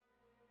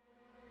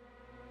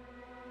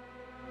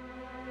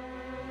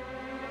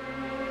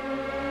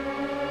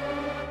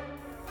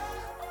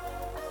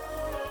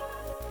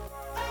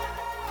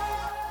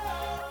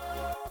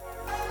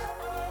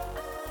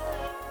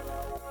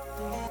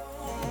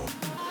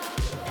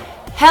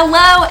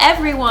Hello,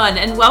 everyone,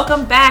 and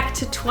welcome back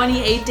to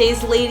 28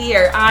 Days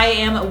Later. I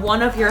am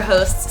one of your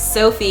hosts,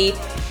 Sophie,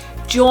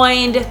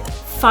 joined,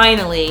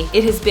 finally,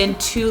 it has been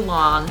too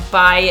long,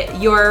 by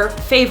your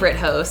favorite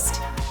host,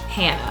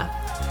 Hannah.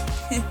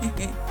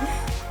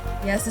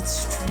 Yes,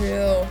 it's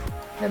true.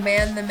 The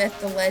man, the myth,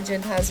 the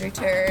legend has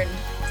returned.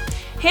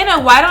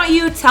 Hannah, why don't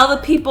you tell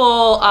the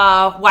people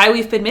why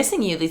we've been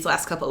missing you these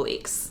last couple of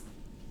weeks?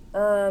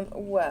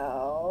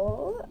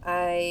 Well,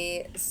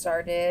 I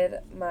started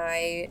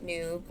my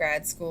new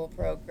grad school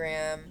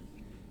program,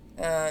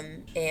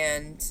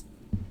 and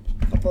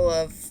a couple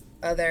of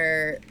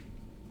other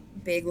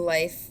big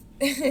life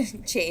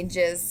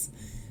changes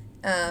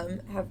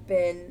have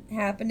been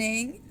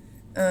happening.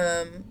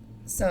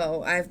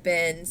 So I've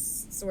been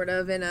sort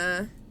of in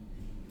a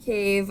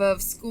cave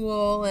of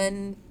school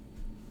and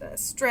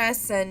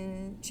stress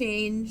and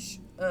change,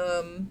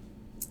 and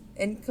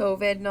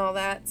COVID and all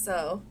that,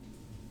 so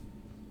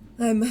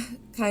I'm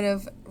kind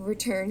of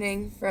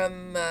returning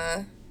from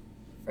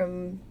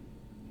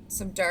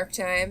some dark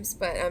times,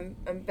 but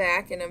I'm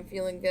back and I'm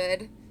feeling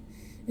good.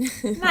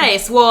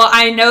 Nice. Well,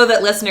 I know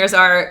that listeners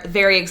are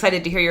very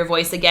excited to hear your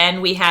voice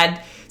again. We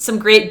had some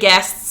great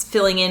guests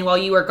filling in while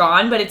you were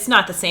gone, but it's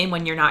not the same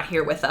when you're not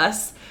here with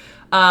us.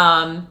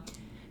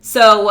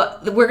 So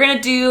we're going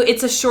to do,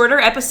 it's a shorter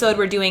episode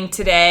we're doing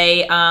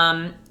today.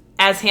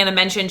 As Hannah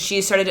mentioned,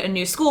 she started a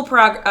new school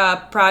program,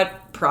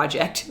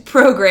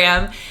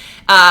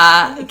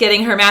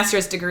 getting her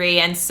master's degree.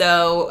 And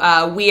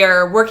so we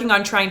are working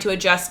on trying to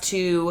adjust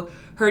to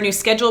her new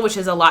schedule, which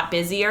is a lot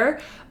busier.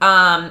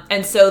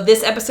 And so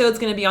this episode is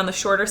going to be on the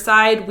shorter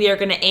side. We are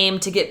going to aim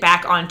to get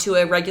back onto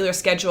a regular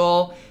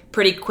schedule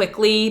pretty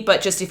quickly,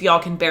 but just if y'all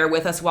can bear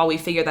with us while we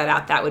figure that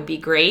out, that would be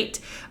great.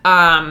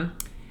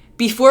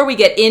 Before we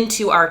get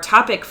into our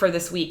topic for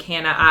this week,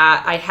 Hannah,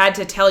 I had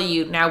to tell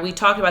you, now we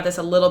talked about this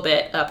a little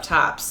bit up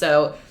top,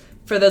 so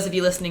for those of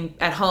you listening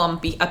at home,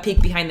 a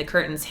peek behind the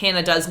curtains,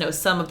 Hannah does know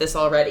some of this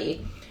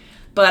already.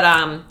 But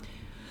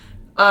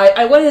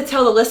I wanted to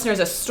tell the listeners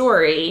a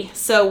story.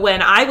 So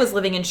when I was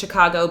living in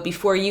Chicago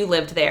before you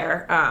lived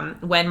there,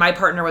 when my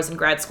partner was in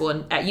grad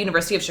school at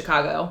University of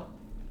Chicago,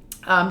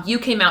 you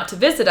came out to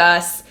visit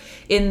us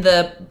in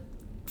the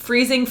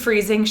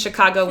freezing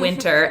Chicago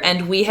winter,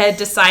 and we had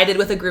decided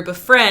with a group of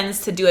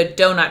friends to do a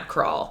donut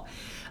crawl.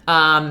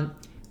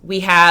 We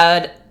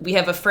have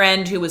a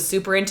friend who was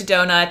super into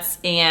donuts,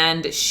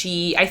 and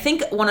I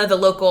think one of the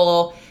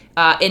local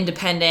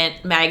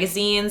independent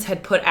magazines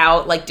had put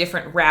out like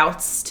different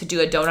routes to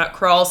do a donut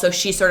crawl. So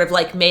she sort of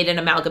like made an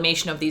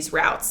amalgamation of these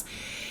routes.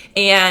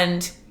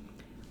 And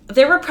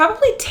there were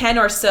probably 10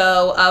 or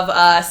so of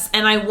us.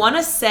 And I want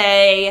to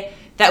say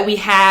that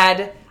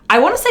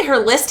her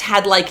list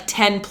had like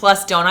 10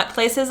 plus donut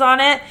places on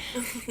it.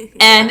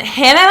 And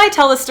Hannah and I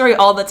tell this story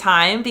all the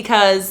time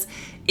because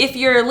if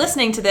you're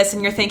listening to this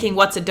and you're thinking,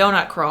 what's a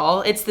donut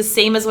crawl? It's the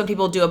same as when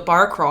people do a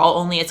bar crawl,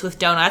 only it's with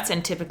donuts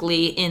and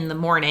typically in the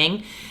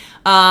morning,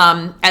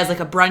 as like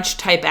a brunch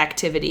type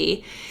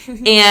activity.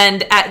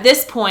 And at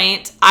this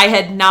point, I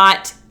had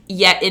not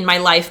yet in my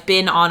life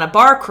been on a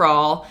bar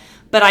crawl,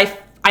 but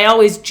I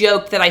always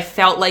joke that I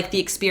felt like the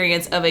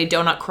experience of a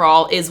donut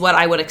crawl is what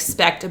I would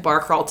expect a bar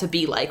crawl to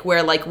be like,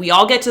 where like we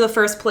all get to the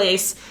first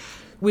place,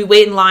 we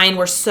wait in line,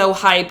 we're so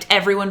hyped,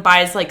 everyone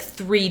buys like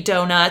 3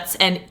 donuts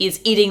and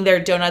is eating their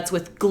donuts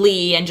with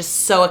glee and just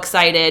so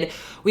excited.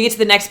 We get to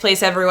the next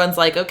place, everyone's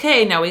like,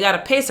 okay, now we gotta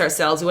pace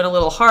ourselves. We went a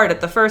little hard at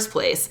the first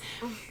place.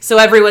 So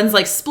everyone's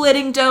like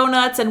splitting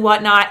donuts and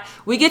whatnot.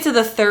 We get to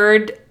the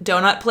third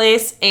donut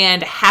place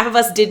and half of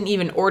us didn't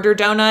even order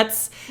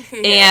donuts.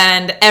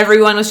 And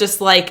everyone was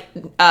just like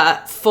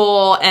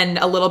full and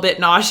a little bit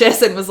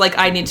nauseous and was like,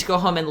 I need to go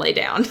home and lay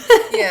down.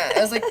 Yeah,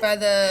 it was like by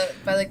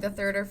the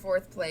third or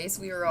fourth place,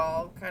 we were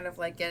all kind of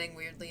like getting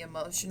weirdly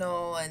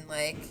emotional and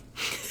like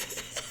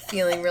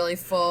feeling really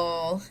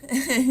full.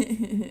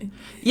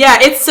 Yeah,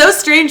 it's so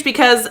strange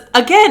because,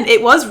 again,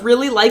 it was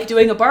really like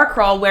doing a bar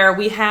crawl where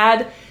we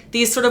had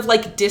these sort of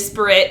like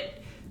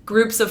disparate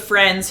groups of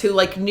friends who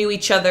like knew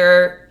each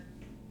other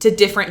to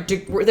different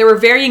there were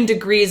varying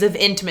degrees of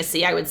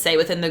intimacy, I would say,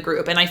 within the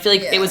group, and I feel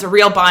like it was a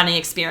real bonding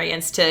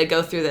experience to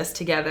go through this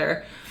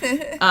together.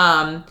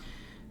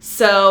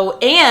 So,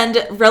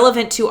 and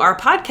relevant to our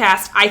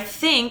podcast, I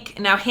think,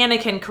 now Hannah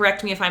can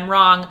correct me if I'm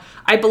wrong,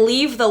 I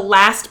believe the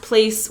last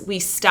place we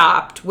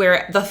stopped,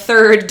 where the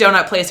third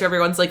donut place where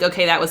everyone's like,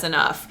 okay, that was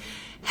enough,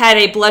 had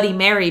a Bloody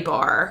Mary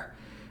bar.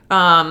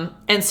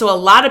 And so a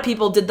lot of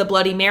people did the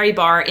Bloody Mary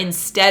bar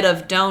instead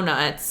of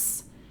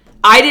donuts.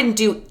 I didn't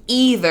do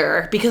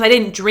either because I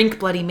didn't drink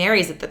Bloody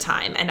Marys at the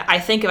time. And I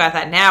think about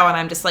that now and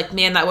I'm just like,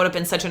 man, that would have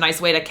been such a nice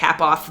way to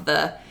cap off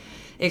the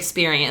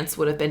experience,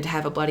 would have been to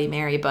have a Bloody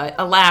Mary. But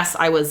alas,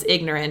 I was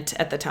ignorant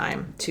at the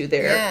time to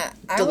their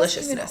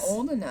deliciousness. I wasn't even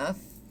old enough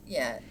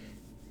yet.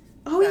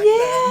 Oh,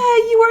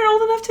 yeah, you weren't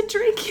old enough to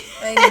drink.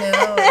 I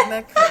know, isn't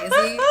that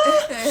crazy?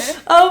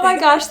 Oh my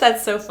gosh,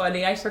 that's so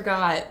funny. I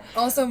forgot.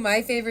 Also,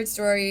 my favorite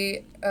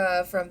story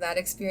from that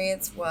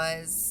experience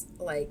was,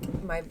 like,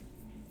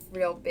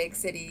 real big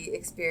city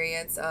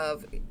experience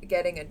of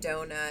getting a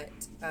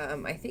donut,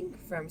 I think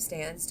from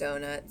Stan's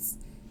Donuts,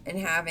 and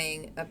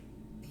having a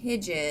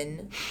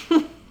pigeon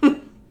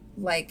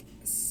like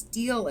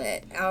steal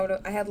it out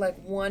of. I had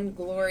like one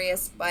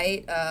glorious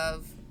bite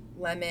of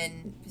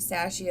lemon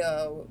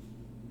pistachio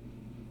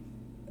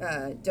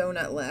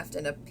donut left,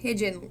 and a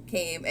pigeon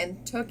came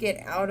and took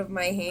it out of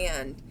my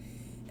hand.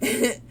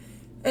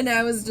 And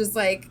I was just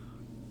like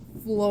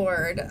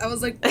floored. I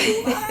was like,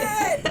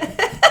 what?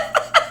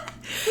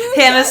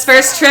 Hannah's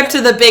first trip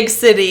to the big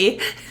city.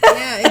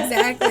 Yeah,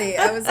 exactly.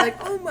 I was like,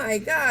 oh my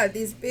God,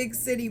 these big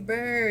city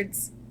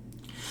birds.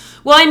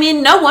 Well, I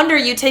mean, no wonder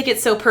you take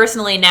it so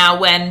personally now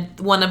when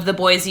one of the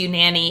boys you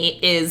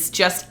nanny is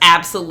just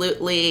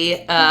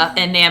absolutely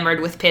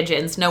enamored with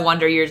pigeons. No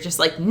wonder you're just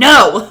like,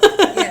 no.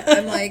 Yeah,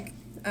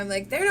 I'm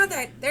like, they're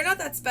not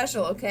that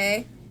special,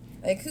 okay?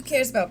 Like, who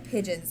cares about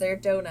pigeons? They're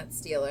donut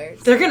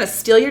stealers. They're gonna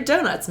steal your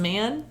donuts,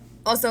 man.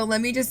 Also, let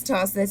me just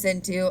toss this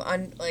into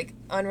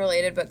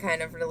unrelated but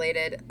kind of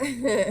related.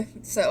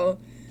 So,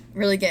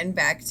 really getting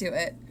back to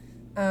it.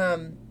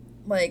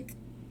 Like,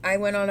 I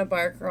went on a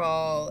bar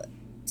crawl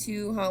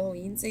 2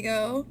 Halloweens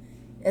ago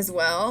as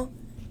well,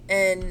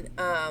 and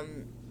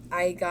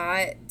I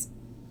got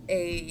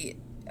a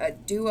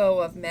duo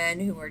of men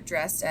who were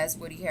dressed as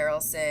Woody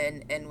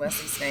Harrelson and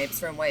Wesley Snipes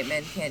from White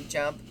Men Can't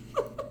Jump,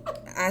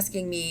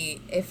 asking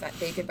me if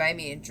they could buy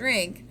me a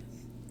drink,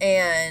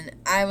 and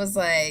I was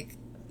like,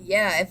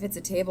 yeah, if it's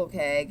a table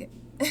keg.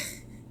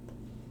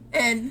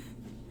 And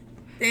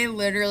they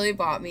literally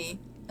bought me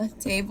a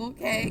table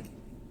keg.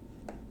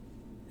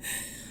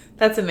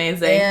 That's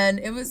amazing. And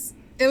it was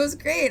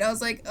great. I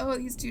was like, oh,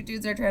 these 2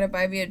 dudes are trying to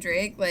buy me a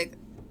drink. Like,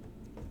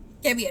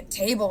 get me a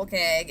table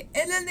keg.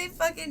 And then they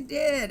fucking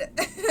did.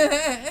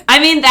 I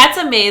mean, that's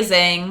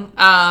amazing.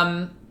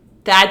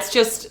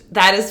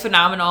 That is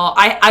phenomenal.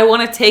 I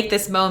want to take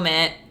this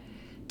moment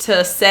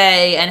to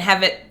say and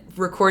have it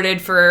recorded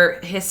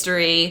for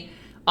history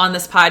on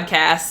this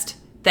podcast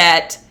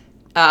that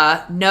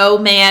no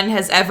man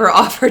has ever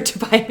offered to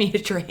buy me a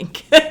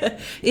drink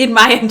in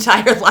my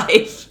entire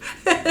life.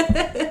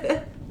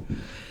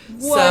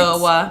 What? So,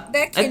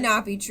 that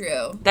cannot be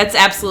true. That's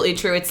absolutely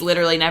true. It's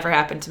literally never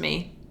happened to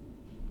me.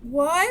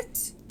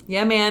 What?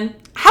 Yeah, man.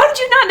 How did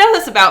you not know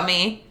this about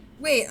me?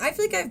 Wait, I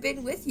feel like I've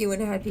been with you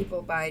and had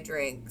people buy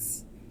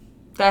drinks.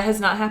 That has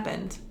not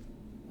happened.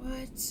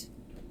 What?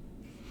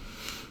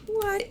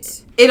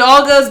 What? It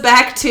all goes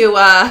back to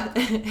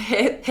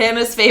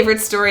Hannah's favorite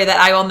story that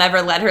I will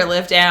never let her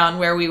live down,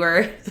 where we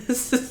were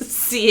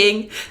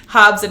seeing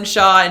Hobbs and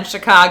Shaw in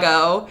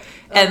Chicago.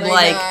 And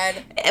God.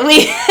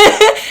 we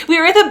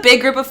were with a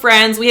big group of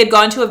friends. We had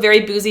gone to a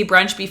very boozy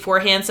brunch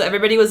beforehand, so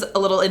everybody was a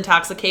little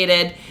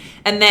intoxicated.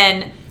 And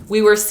then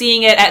we were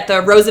seeing it at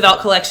the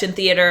Roosevelt Collection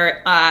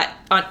Theater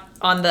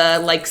on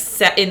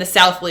the in the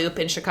South Loop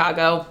in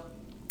Chicago.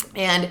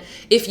 And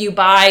if you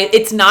buy,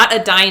 it's not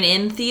a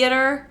dine-in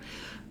theater,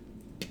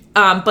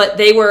 but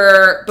they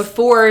were,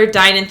 before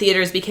dine-in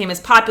theaters became as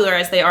popular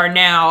as they are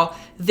now,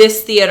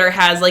 this theater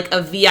has like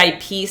a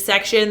VIP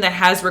section that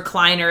has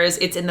recliners.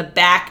 It's in the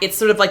back. It's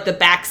sort of like the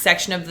back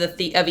section of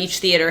of each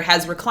theater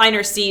has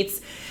recliner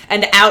seats.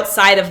 And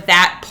outside of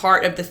that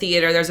part of the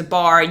theater, there's a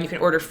bar and you can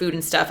order food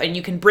and stuff, and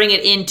you can bring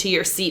it into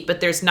your seat,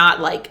 but there's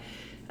not like,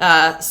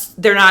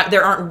 there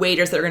aren't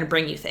waiters that are going to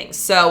bring you things.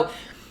 So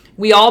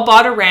we all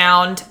bought a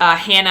round.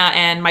 Hannah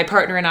and my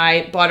partner and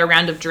I bought a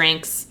round of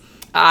drinks,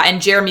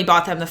 and Jeremy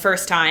bought them the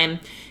first time.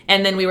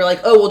 And then we were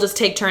like, oh, we'll just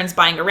take turns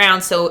buying a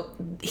round. So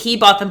he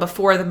bought them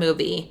before the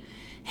movie.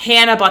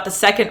 Hannah bought the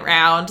second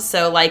round.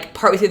 So like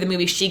partway through the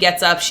movie, she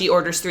gets up, she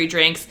orders 3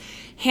 drinks.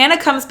 Hannah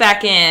comes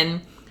back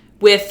in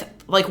with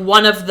like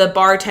one of the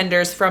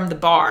bartenders from the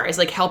bar is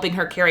like helping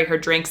her carry her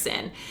drinks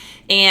in.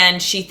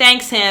 And she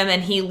thanks him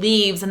and he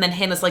leaves. And then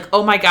Hannah's like,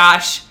 oh my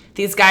gosh,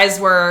 these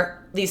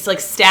like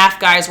staff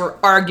guys were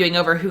arguing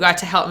over who got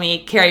to help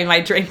me carry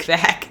my drink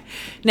back.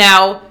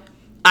 Now,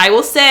 I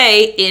will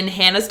say, in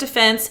Hannah's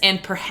defense,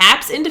 and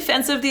perhaps in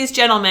defense of these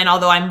gentlemen,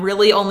 although I'm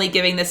really only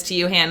giving this to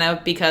you,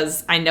 Hannah,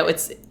 because I know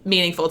it's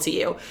meaningful to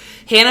you.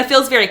 Hannah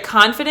feels very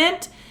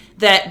confident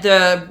that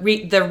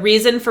the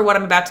reason for what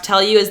I'm about to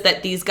tell you is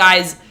that these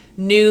guys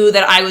knew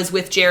that I was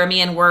with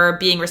Jeremy and were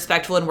being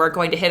respectful and weren't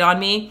going to hit on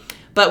me.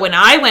 But when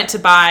I went to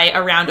buy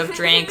a round of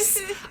drinks,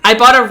 I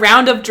bought a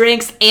round of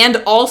drinks and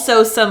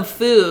also some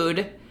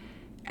food.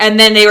 And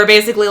then they were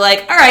basically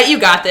like, all right, you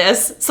got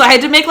this. So I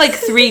had to make like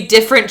 3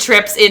 different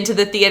trips into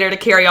the theater to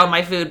carry all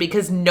my food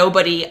because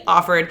nobody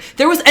offered.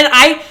 And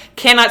I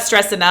cannot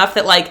stress enough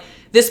that like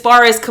this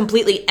bar is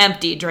completely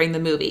empty during the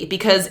movie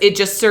because it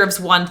just serves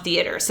one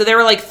theater. So there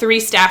were like 3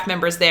 staff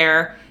members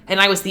there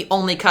and I was the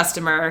only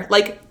customer.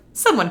 Like,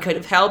 someone could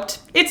have helped.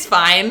 It's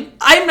fine.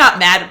 I'm not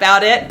mad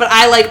about it, but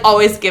I like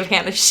always give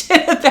Hannah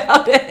shit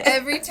about it.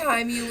 Every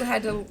time you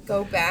had to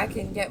go back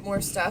and get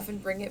more stuff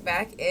and bring it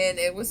back in,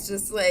 it was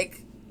just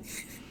like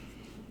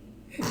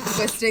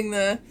twisting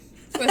the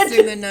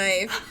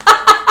knife.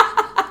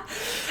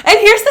 And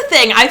here's the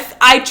thing,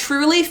 I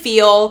truly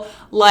feel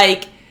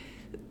like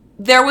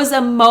there was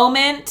a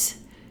moment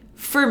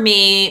for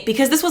me,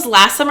 because this was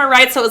last summer,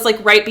 right? So it was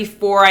like right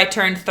before I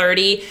turned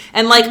 30.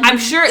 And like, I'm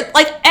sure,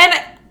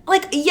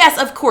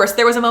 yes, of course,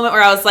 there was a moment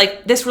where I was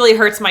like, this really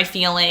hurts my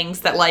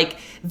feelings that like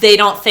they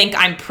don't think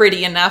I'm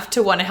pretty enough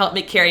to want to help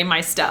me carry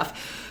my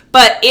stuff.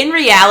 But in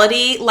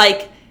reality,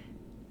 like,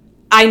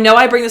 I know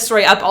I bring the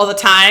story up all the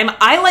time.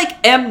 I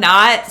like am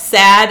not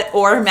sad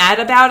or mad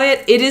about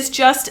it. It is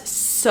just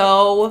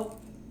so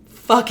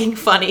fucking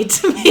funny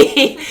to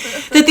me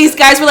that these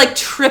guys were like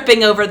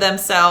tripping over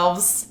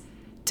themselves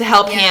to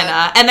help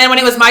Hannah. And then when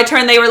it was my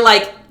turn, they were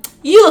like,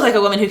 you look like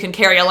a woman who can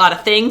carry a lot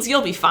of things.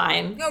 You'll be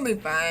fine. You'll be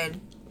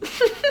fine.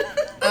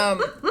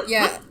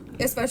 Yeah,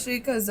 especially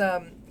because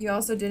you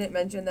also didn't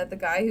mention that the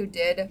guy who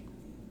did,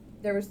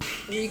 there was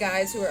 3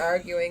 guys who were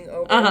arguing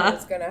over who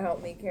was going to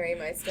help me carry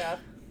my stuff.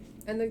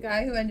 And the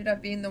guy who ended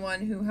up being the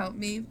one who helped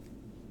me,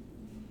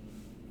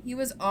 he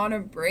was on a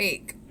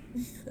break.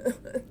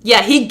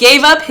 Yeah, he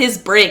gave up his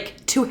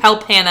break to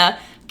help Hannah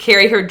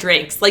carry her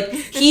drinks. Like,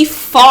 he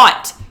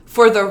fought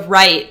for the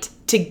right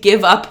to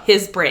give up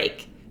his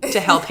break to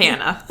help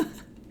Hannah.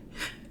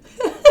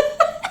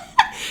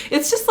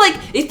 It's just like,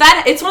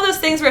 it's one of those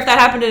things where if that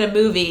happened in a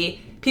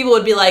movie, people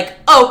would be like,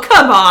 oh,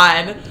 come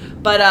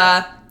on.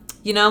 But,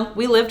 you know,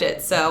 we lived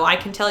it, so I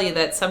can tell you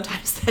that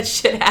sometimes that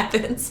shit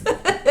happens.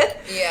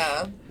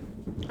 Yeah.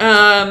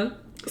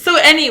 So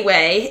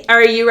anyway,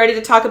 are you ready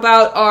to talk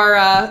about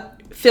our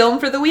film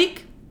for the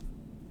week?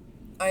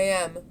 I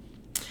am.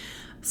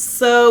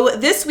 So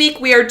this week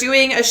we are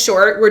doing a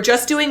short. We're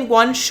just doing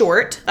one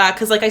short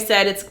because, like I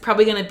said, it's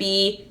probably going to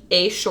be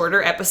a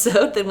shorter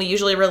episode than we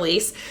usually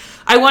release.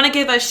 I want to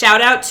give a shout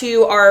out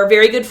to our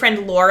very good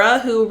friend Laura,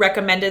 who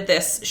recommended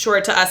this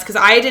short to us, because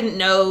I didn't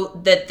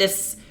know that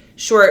this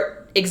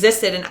short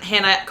existed. And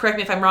Hannah, correct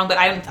me if I'm wrong, but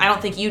I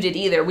don't think you did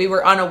either. We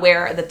were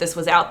unaware that this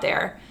was out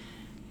there.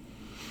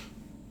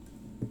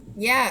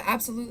 Yeah,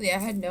 absolutely. I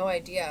had no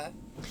idea.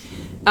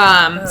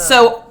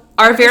 So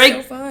our very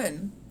so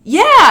fun.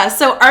 Yeah,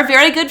 so our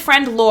very good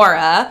friend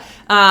Laura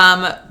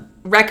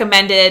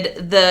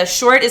recommended the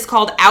short is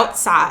called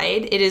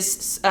Outside. It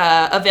is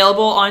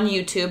available on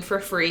YouTube for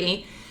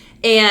free,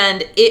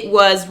 and it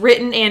was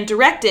written and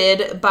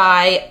directed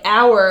by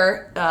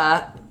our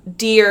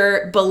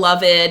dear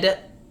beloved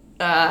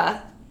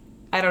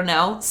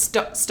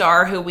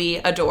star who we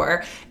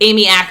adore,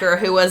 Amy Acker,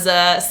 who was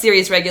a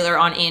series regular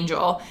on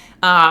Angel,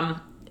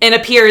 and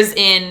appears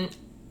in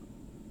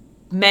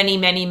many,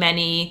 many,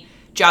 many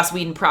Joss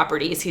Whedon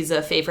properties. He's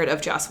a favorite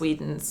of Joss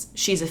Whedon's.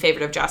 She's a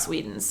favorite of Joss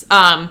Whedon's.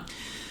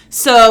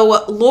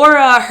 So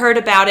Laura heard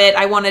about it.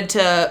 I wanted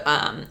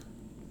to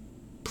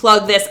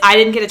plug this. I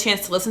didn't get a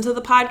chance to listen to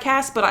the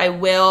podcast, but I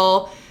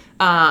will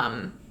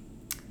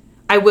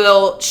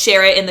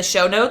share it in the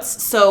show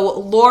notes. So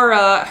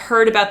Laura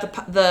heard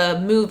about the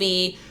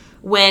movie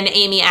when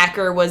Amy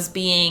Acker was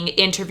being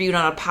interviewed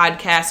on a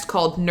podcast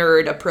called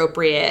Nerd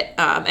Appropriate,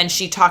 and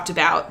she talked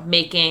about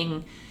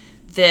making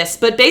this.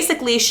 But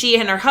basically, she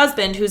and her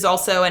husband, who's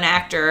also an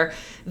actor,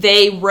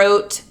 they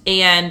wrote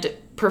and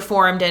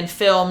performed and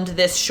filmed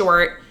this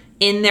short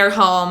in their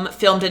home,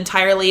 filmed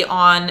entirely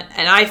on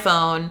an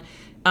iPhone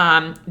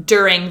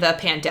during the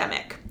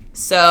pandemic.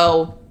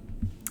 So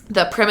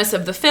the premise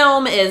of the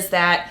film is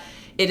that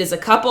it is a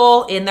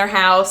couple in their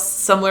house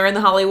somewhere in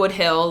the Hollywood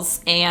Hills,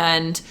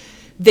 and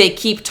they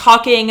keep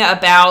talking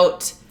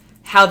about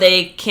how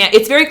they can't,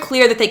 it's very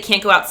clear that they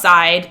can't go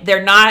outside.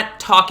 They're not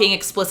talking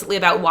explicitly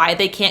about why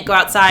they can't go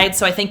outside.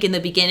 So I think in the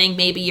beginning,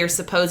 maybe you're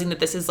supposing that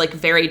this is like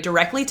very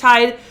directly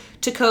tied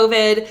to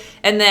COVID.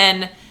 And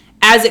then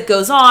as it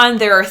goes on,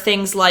 there are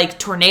things like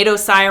tornado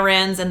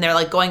sirens, and they're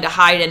like going to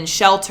hide in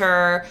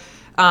shelter.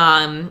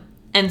 And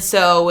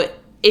so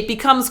it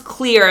becomes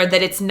clear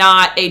that it's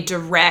not a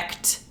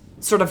direct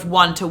sort of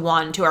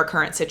one-to-one to our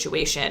current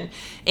situation.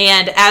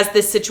 And as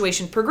this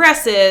situation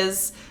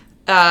progresses,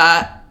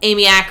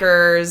 Amy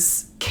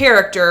Acker's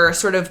character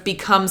sort of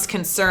becomes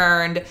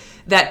concerned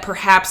that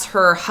perhaps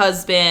her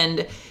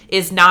husband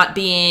is not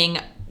being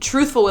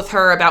truthful with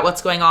her about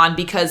what's going on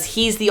because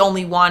he's the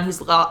only one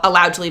who's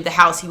allowed to leave the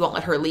house. He won't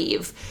let her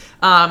leave.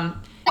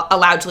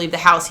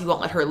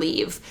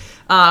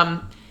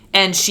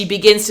 And she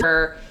begins to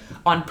her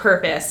on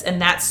purpose, and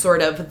that's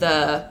sort of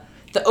the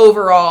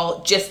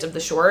overall gist of the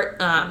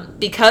short.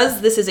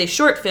 Because this is a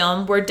short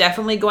film, we're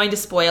definitely going to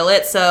spoil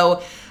it.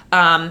 So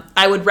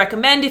I would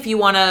recommend, if you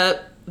want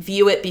to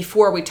view it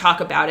before we talk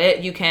about it,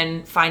 you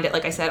can find it,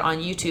 like I said, on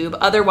YouTube.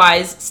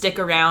 Otherwise, stick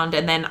around,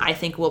 and then I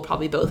think we'll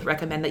probably both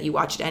recommend that you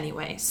watch it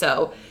anyway.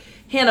 So,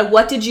 Hannah,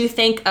 what did you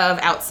think of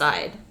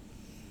Outside?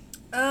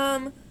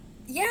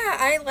 Yeah,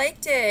 I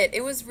liked it.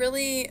 It was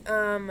really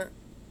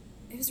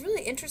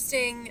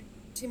interesting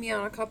to me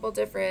on a couple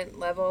different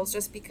levels,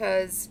 just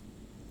because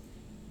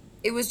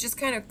it was just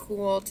kind of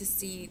cool to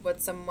see what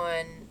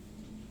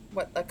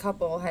a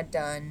couple had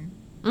done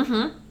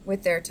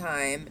with their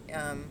time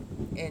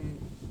in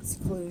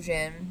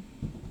seclusion,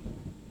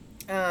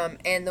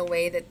 and the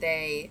way that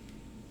they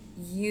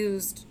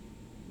used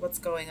what's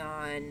going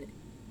on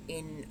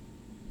in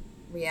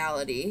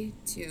reality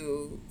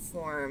to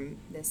form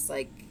this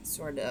like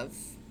sort of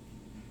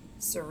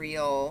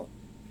surreal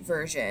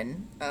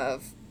version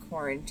of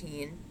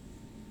quarantine.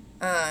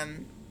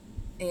 And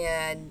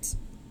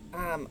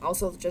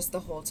also just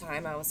the whole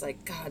time I was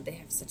like, God, they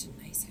have such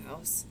a nice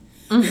house.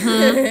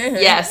 Mm-hmm.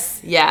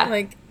 Yes, yeah.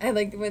 Like, I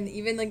liked when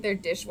even like their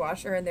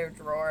dishwasher and their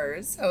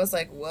drawers. I was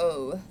like,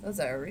 whoa, those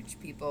are rich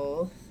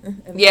people.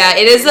 Yeah,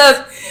 it is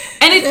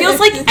and it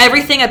feels like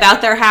everything about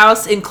their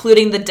house,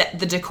 including the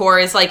decor,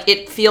 is like,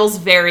 it feels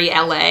very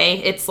LA.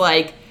 It's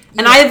like,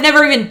 and I have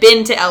never even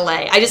been to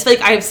LA. I just feel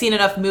like I have seen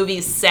enough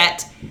movies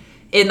set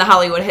in the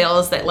Hollywood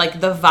Hills that like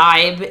the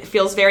vibe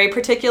feels very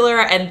particular,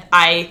 and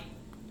I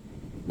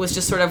was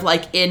just sort of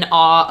like in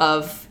awe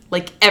of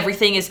like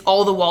everything is,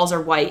 all the walls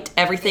are white,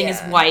 everything is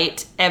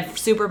white,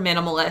 super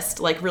minimalist,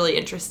 like really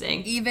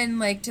interesting. Even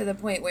like to the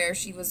point where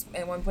she was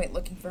at one point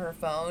looking for her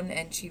phone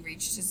and she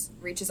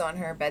reaches on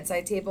her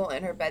bedside table,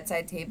 and her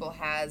bedside table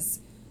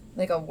has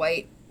like a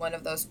white one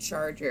of those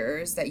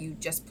chargers that you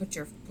just put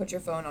your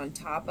phone on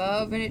top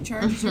of and it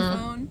charges your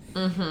phone.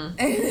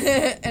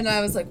 And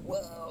I was like,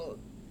 whoa,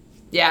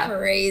 yeah,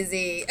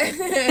 crazy.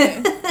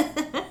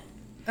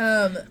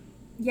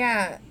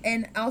 Yeah,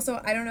 and also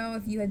I don't know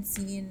if you had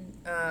seen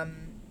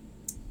I'm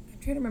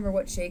trying to remember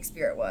what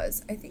Shakespeare it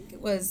was. I think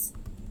it was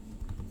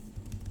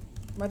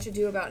Much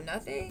Ado About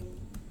Nothing.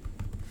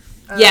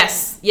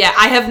 Yes, yeah,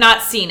 I have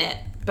not seen it,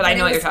 but I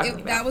know what you're talking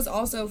about. That was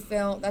also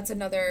filmed. That's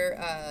another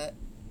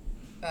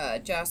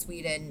Joss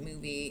Whedon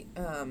movie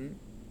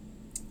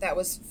that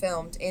was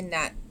filmed in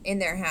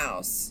their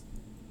house.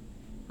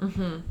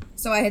 Mm-hmm.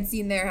 So I had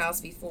seen their house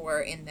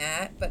before in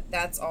that, but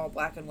that's all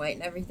black and white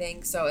and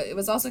everything. So it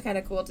was also kind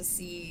of cool to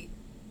see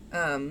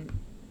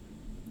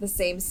the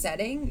same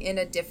setting in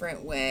a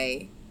different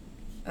way.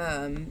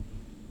 And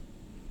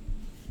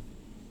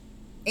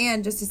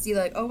just to see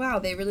like, oh wow,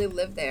 they really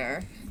live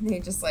there. They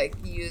just like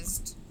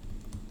used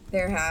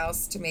their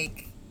house to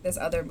make this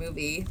other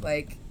movie,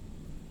 like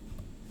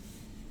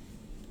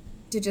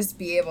to just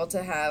be able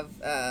to have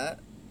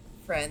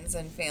friends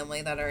and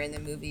family that are in the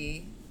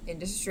movie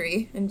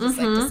industry and just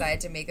like decide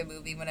to make a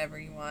movie whenever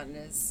you want, and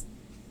is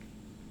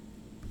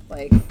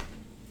like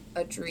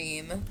a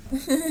dream.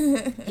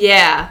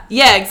 yeah,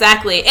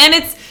 exactly. And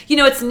it's,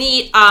 it's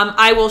neat.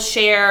 I will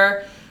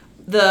share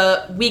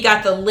we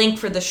got the link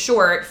for the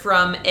short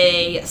from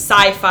a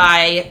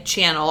Sci-Fi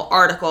Channel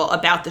article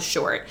about the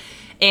short,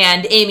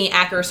 and Amy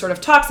Acker sort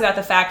of talks about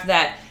the fact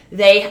that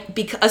they,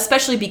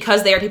 especially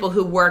because they are people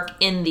who work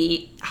in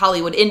the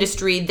Hollywood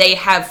industry, they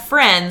have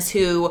friends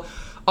who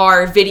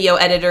are video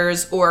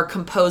editors or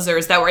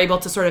composers that were able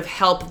to sort of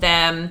help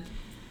them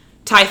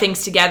tie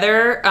things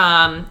together.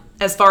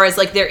 As far as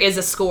like, there is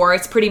a score,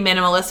 it's pretty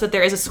minimalist, but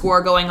there is a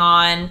score going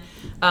on.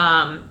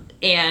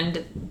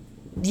 And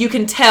you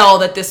can tell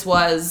that this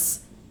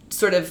was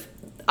sort of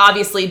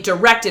obviously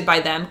directed by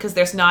them because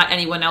there's not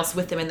anyone else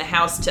with them in the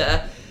house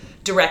to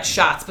direct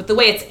shots. But the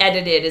way it's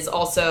edited is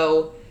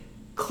also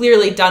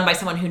clearly done by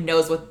someone who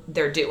knows what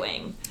they're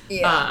doing.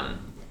 Yeah.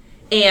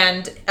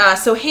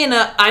 So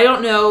Hannah, I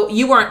don't know,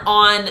 you weren't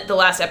on the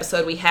last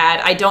episode we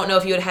had. I don't know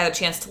if you had a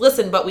chance to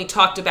listen, but we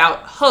talked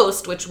about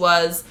Host, which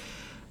was,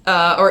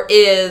 or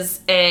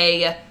is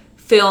a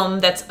film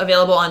that's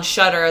available on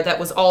Shudder that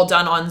was all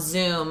done on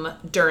Zoom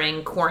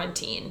during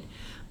quarantine.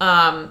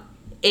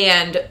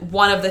 And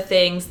one of the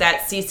things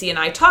that Cece and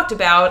I talked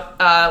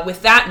about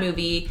with that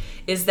movie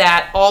is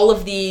that all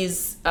of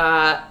these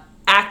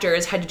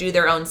actors had to do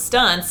their own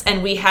stunts,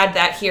 and we had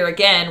that here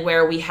again,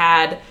 where we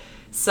had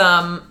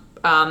some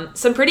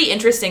pretty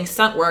interesting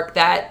stunt work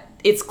that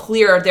it's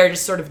clear they're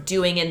just sort of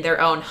doing in their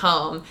own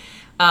home.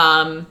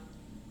 I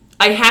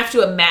have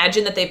to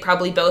imagine that they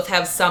probably both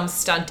have some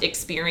stunt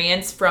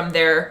experience from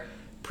their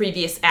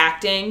previous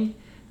acting.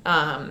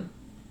 But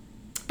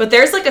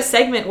there's like a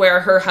segment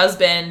where her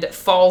husband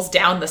falls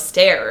down the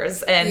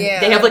stairs, and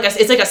they have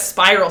it's like a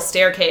spiral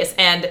staircase,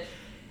 and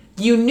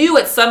you knew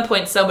at some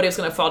point somebody was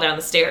going to fall down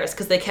the stairs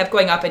because they kept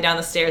going up and down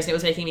the stairs, and it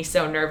was making me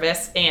so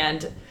nervous.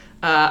 And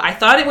I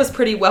thought it was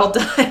pretty well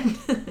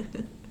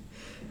done.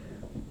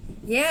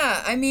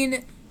 Yeah, I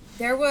mean,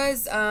 there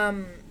was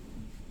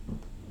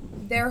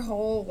their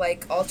whole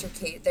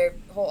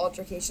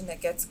altercation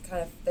that gets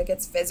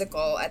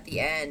physical at the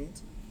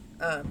end.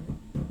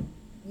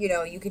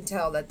 You can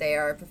tell that they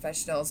are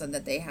professionals and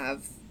that they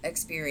have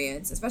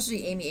experience,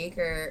 especially Amy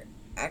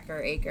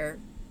Acker,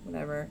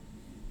 whatever,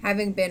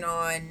 having been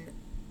on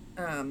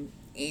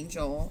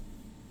Angel.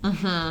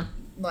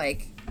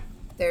 Like,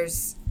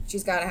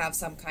 she's got to have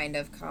some kind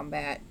of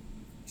combat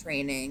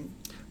training.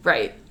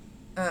 Right.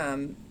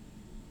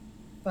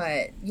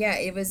 But yeah,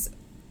 it was,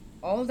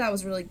 all of that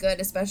was really good,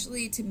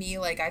 especially to me.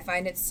 Like, I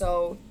find it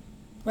so,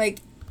 like,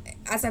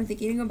 as I'm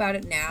thinking about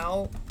it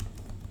now,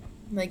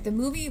 like, the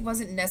movie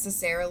wasn't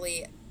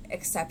necessarily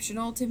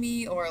exceptional to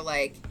me or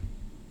like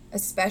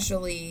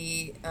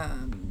especially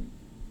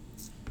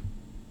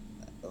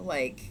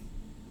like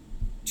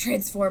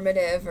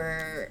transformative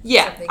or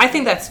something. I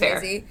think that's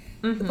crazy.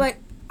 Fair. But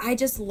I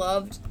just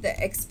loved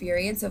the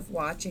experience of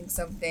watching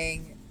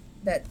something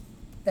that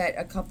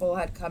a couple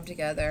had come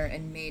together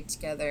and made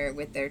together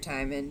with their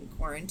time in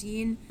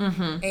quarantine.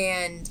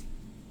 And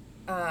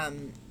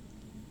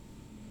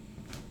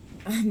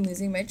I'm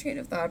losing my train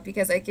of thought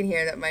because I can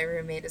hear that my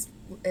roommate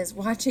is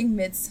watching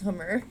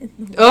Midsummer.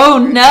 Oh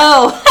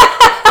no.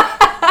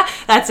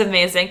 That's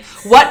amazing.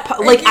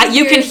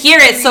 You can hear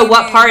it, so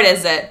what part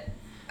is it?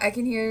 I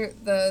can hear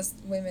the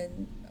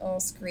women all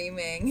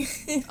screaming.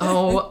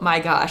 Oh my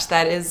gosh,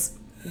 that is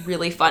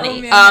really funny.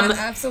 Oh man,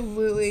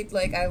 absolutely,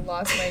 like, I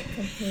lost my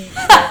complete train of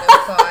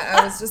thought.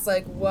 I was just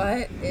like,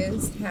 what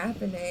is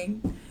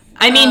happening?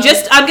 I mean,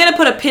 I'm going to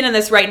put a pin in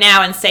this right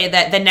now and say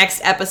that the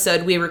next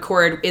episode we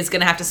record is going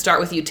to have to start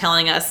with you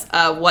telling us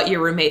what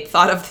your roommate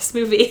thought of this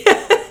movie.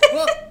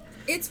 Well,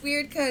 it's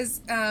weird because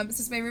this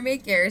is my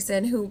roommate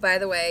Garrison, who, by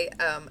the way,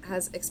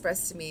 has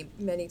expressed to me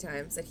many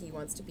times that he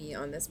wants to be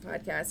on this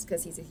podcast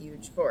because he's a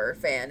huge horror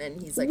fan,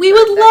 and he's like, we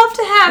would love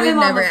to have him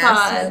on the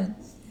pod.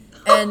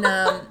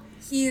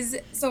 And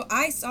so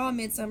I saw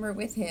Midsummer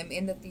with him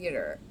in the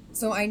theater,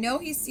 so I know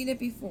he's seen it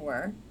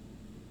before.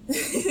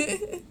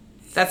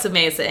 That's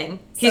amazing.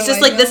 He's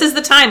just like, this is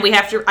the time I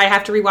have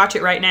to rewatch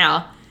it right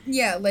now.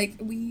 Yeah, like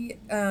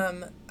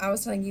I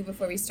was telling you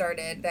before we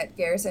started that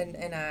Garrison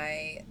and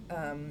I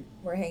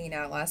were hanging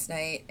out last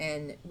night,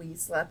 and we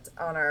slept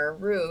on our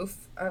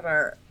roof of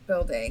our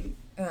building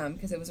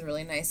because it was a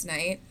really nice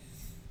night.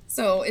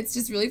 So it's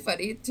just really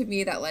funny to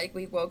me that, like,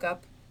 we woke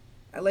up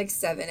at like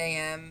 7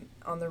 a.m.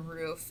 on the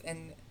roof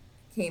and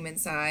came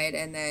inside,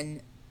 and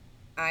then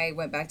I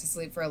went back to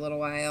sleep for a little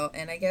while,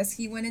 and I guess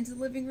he went into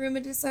the living room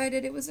and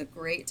decided it was a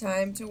great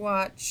time to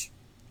watch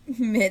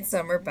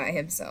Midsummer by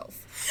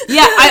himself.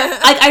 Yeah,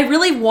 I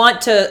really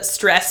want to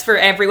stress for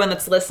everyone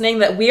that's listening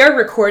that we are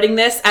recording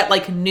this at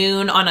like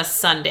noon on a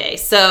Sunday.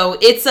 So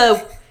it's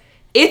a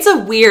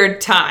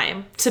weird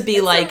time to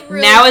be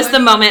now is the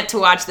moment to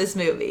watch this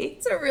movie.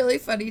 It's a really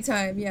funny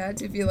time, yeah,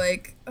 to be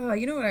like, oh,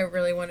 you know what I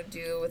really want to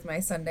do with my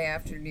Sunday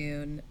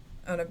afternoon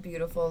on a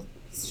beautiful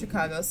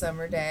Chicago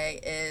summer day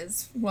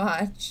is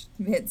watch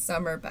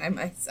Midsummer by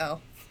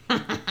myself in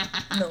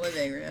the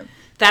living room.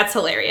 That's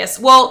hilarious.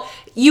 Well,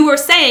 you were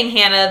saying,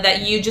 Hannah,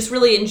 that you just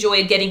really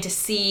enjoyed getting to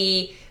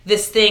see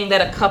this thing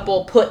that a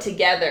couple put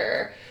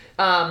together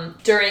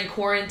during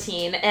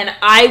quarantine. And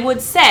I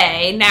would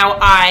say, now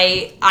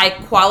I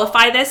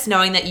qualify this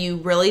knowing that you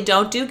really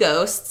don't do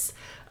ghosts.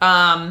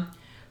 But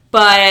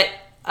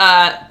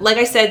like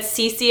I said,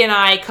 Cece and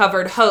I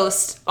covered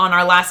Host on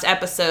our last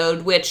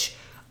episode, which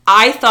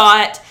I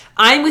thought,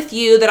 I'm with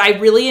you, that I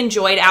really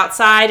enjoyed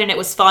Outside and it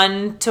was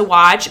fun to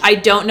watch. I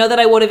don't know that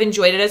I would have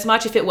enjoyed it as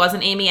much if it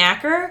wasn't Amy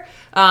Acker,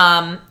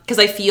 because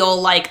I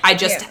feel like I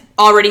just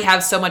already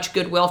have so much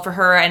goodwill for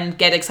her and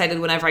get excited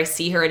whenever I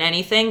see her in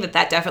anything,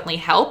 that definitely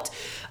helped.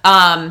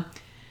 I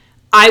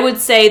would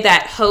say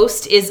that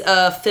Host is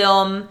a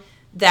film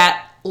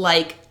that,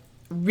 like,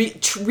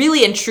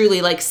 really and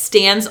truly, like,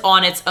 stands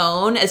on its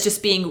own as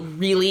just being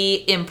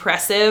really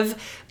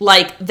impressive.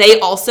 Like, they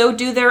also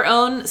do their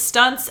own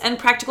stunts and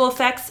practical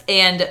effects,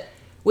 and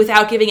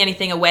without giving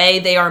anything away,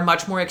 they are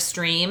much more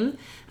extreme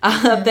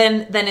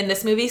than in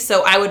this movie.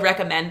 So I would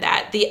recommend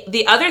that.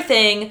 The other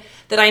thing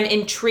that I'm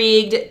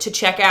intrigued to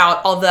check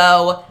out,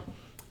 although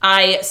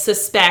I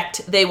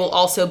suspect they will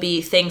also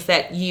be things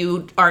that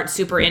you aren't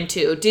super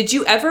into. Did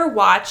you ever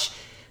watch?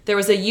 There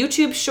was a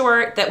YouTube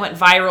short that went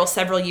viral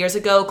several years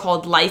ago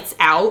called Lights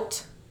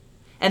Out,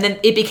 and then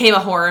it became a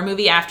horror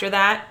movie after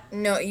that.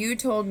 No, you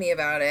told me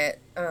about it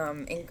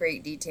in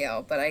great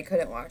detail, but I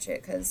couldn't watch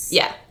it because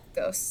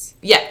ghosts.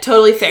 Yeah,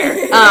 totally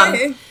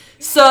fair.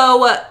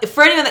 So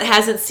for anyone that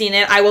hasn't seen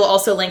it, I will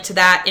also link to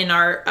that in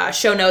our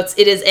show notes.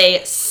 It is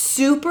a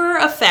super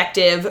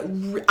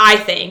effective, I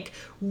think,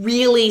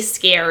 really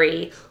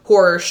scary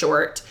horror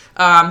short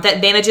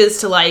that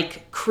manages to,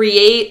 like,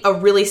 create a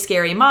really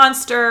scary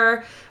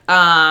monster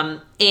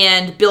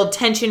and build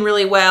tension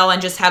really well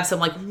and just have some,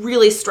 like,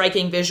 really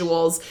striking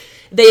visuals.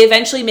 They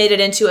eventually made it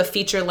into a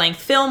feature-length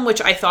film,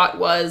 which I thought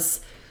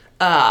was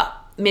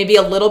maybe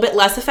a little bit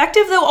less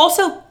effective, though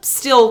also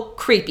still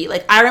creepy.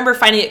 Like, I remember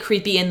finding it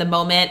creepy in the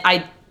moment.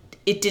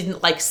 It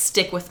didn't, like,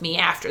 stick with me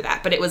after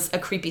that, but it was a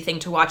creepy thing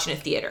to watch in a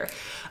theater.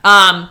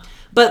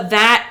 But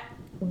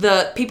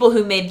the people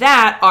who made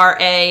that are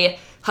a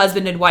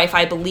husband and wife,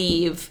 I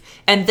believe,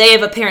 and they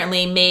have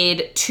apparently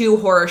made 2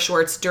 horror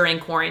shorts during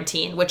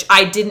quarantine, which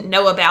I didn't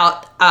know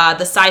about.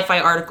 The Sci-Fi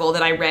article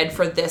that I read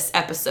for this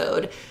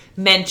episode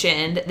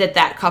mentioned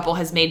that couple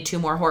has made 2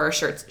 more horror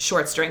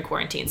shorts during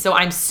quarantine. So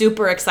I'm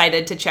super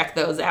excited to check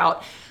those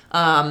out,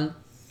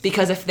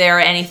 because if they're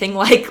anything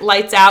like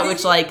Lights Out,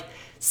 which, like,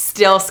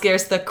 still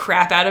scares the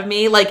crap out of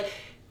me, like,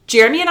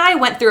 Jeremy and I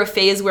went through a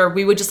phase where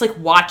we would just, like,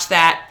 watch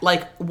that,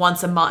 like,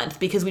 once a month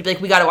because we'd be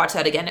like, we got to watch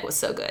that again. It was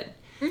so good.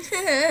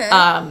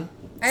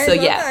 I love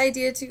the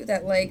idea too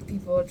that, like,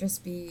 people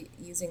just be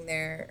using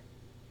their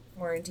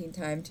quarantine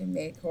time to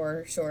make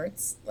horror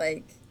shorts,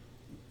 like,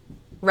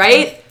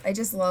 right? I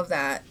just love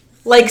that.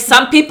 Like,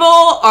 some people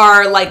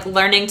are, like,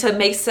 learning to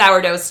make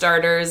sourdough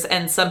starters,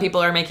 and some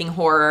people are making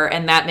horror,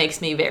 and that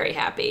makes me very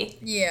happy.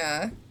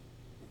 Yeah,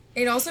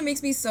 it also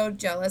makes me so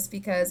jealous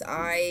because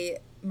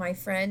my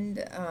friend's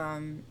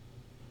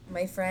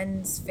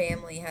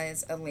family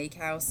has a lake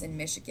house in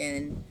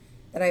Michigan.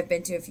 that I've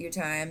been to a few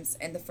times.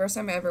 And the first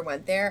time I ever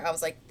went there, I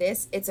was like,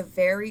 it's a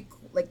very,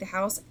 like, the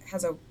house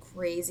has a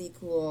crazy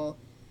cool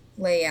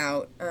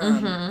layout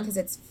because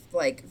it's,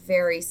 like,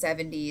 very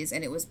 70s,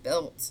 and it was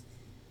built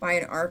by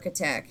an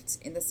architect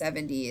in the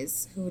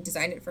 70s who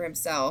designed it for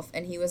himself,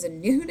 and he was a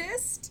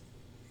nudist.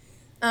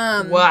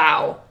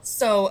 Wow.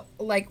 So,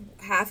 like,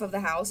 half of the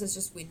house is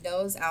just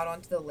windows out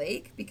onto the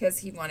lake because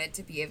he wanted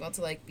to be able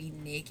to, like, be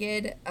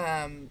naked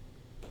and,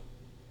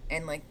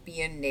 like, be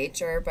in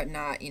nature but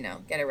not,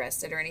 get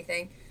arrested or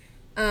anything.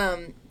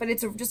 But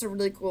it's just a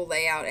really cool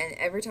layout, and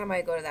every time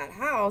I go to that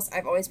house,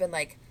 I've always been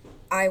like,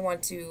 I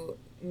want to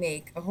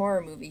make a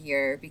horror movie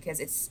here because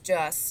it's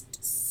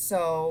just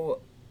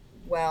so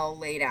well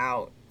laid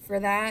out for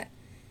that.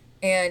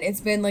 And it's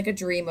been, like, a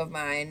dream of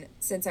mine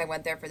since I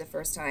went there for the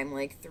first time,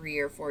 like, 3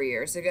 or 4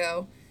 years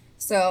ago.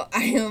 So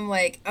I am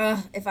like,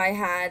 if I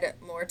had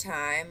more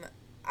time,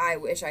 I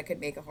wish I could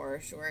make a horror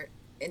short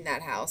in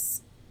that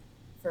house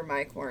for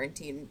my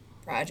quarantine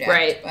project.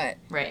 Right. But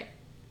right.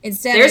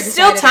 Instead, there's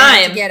still time I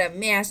have to get a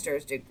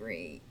master's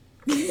degree.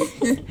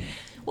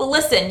 Well,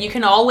 listen, you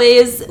can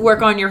always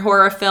work on your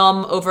horror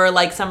film over,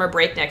 like, summer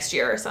break next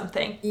year or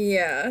something.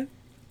 Yeah.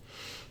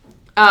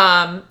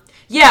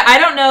 Yeah, I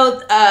don't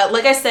know.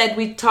 Like I said,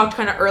 we talked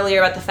kind of earlier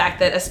about the fact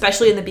that,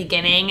 especially in the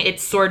beginning,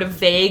 it's sort of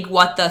vague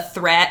what the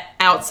threat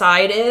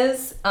outside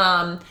is.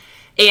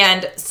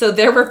 And so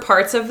there were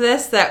parts of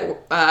this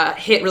that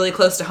hit really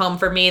close to home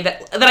for me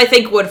that I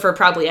think would for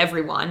probably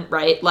everyone,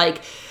 right?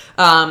 Like,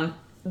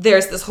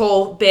 there's this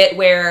whole bit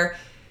where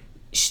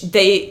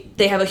they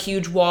have a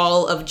huge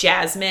wall of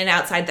jasmine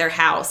outside their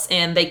house,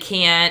 and they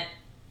can't,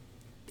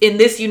 in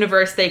this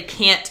universe, they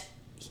can't,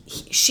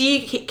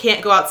 she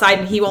can't go outside,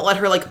 and he won't let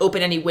her, like,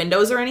 open any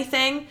windows or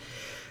anything.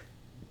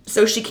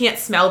 So she can't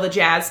smell the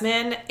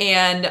jasmine.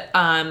 And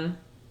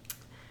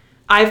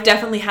I've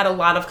definitely had a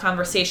lot of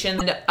conversations.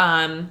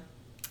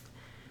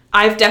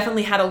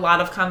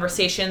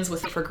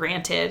 With for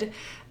granted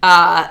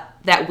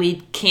that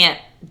we can't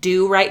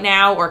do right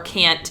now or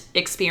can't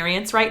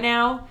experience right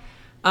now.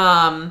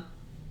 And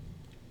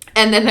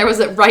then there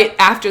was right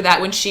after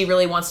that when she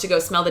really wants to go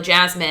smell the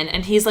jasmine,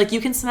 and he's like,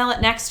 you can smell it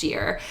next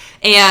year.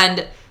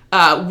 And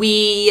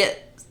we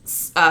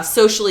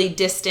socially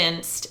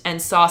distanced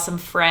and saw some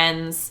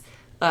friends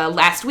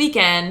last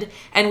weekend,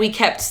 and we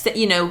kept,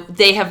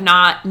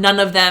 none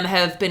of them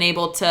have been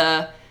able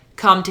to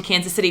come to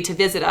Kansas City to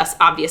visit us,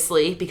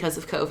 obviously, because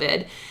of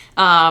COVID.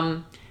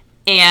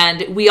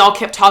 And we all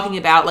kept talking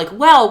about, like,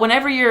 well,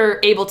 whenever you're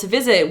able to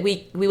visit,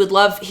 we would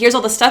love, here's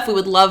all the stuff we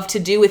would love to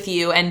do with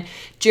you. And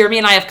Jeremy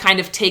and I have kind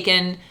of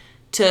taken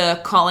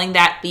to calling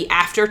that the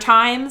after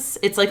times.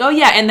 It's like, oh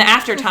yeah, in the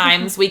after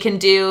times we can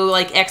do,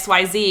 like,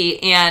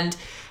 XYZ. And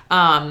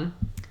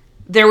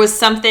there was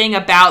something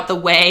about the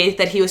way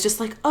that he was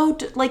just like, oh,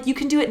 like, you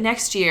can do it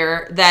next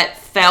year, that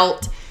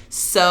felt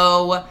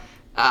so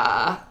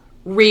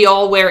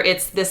real, where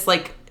it's this,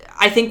 like,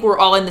 I think we're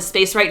all in the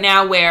space right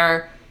now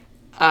where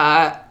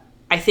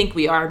I think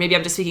we are, maybe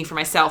I'm just speaking for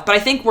myself, but I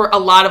think a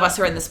lot of us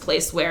are in this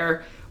place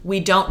where we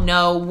don't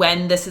know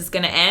when this is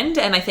going to end.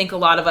 And I think a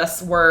lot of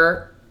us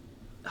were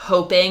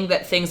hoping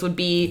that things would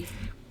be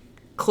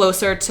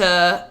closer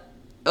to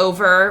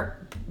over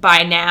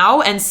by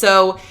now. And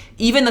so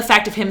even the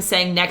fact of him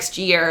saying next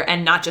year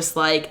and not just,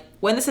 like,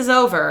 when this is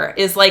over,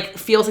 is, like,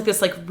 feels like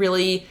this, like,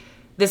 really,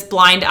 this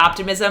blind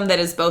optimism that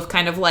is both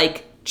kind of,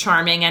 like,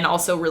 charming and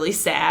also really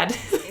sad.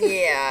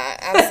 Yeah,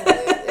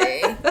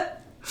 absolutely.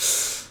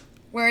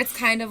 Where it's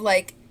kind of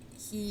like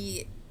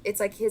it's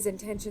like his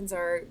intentions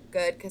are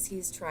good because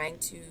he's trying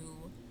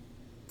to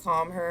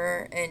calm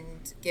her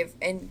and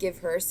give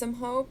her some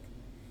hope.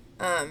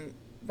 But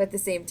at the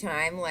same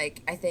time,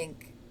 like, I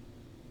think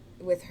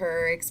with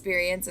her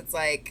experience, it's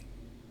like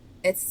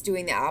it's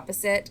doing the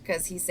opposite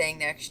because he's saying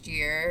next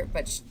year,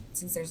 but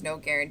since there's no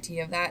guarantee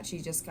of that,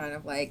 she's just kind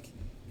of, like,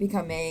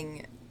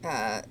 becoming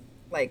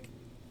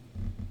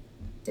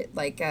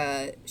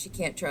she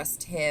can't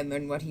trust him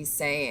and what he's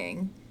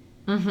saying.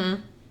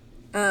 Mm-hmm.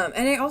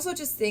 And I also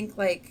just think,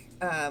 like,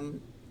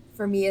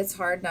 for me, it's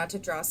hard not to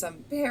draw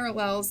some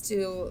parallels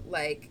to,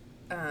 like,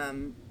 I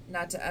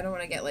don't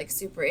want to get, like,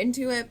 super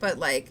into it, but,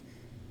 like,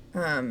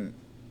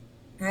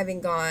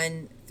 having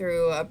gone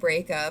through a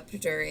breakup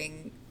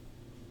during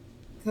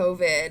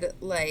COVID,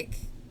 like,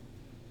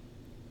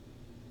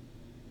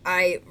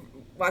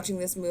 watching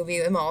this movie,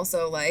 I'm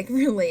also, like,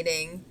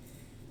 relating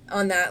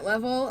on that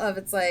level of,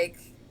 it's like,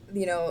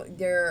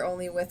 you're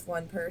only with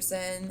one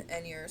person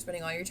and you're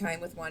spending all your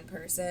time with one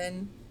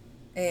person,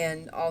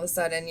 and all of a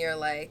sudden you're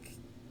like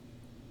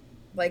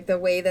the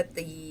way that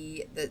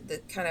the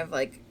kind of,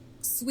 like,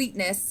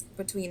 sweetness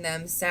between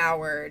them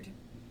soured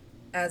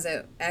as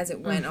it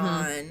went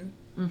on.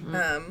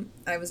 Mm-hmm.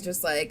 I was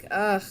just like,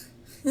 ugh.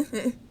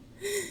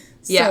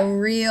 So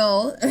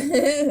real.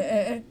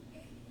 And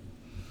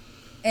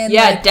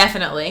yeah, like,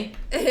 definitely.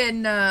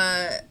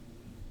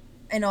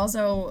 And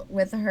also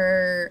with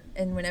her,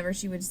 and whenever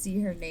she would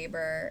see her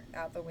neighbor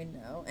out the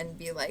window and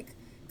be like,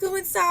 go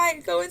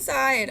inside, go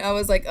inside. I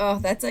was like, oh,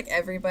 that's like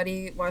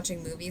everybody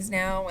watching movies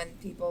now when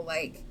people,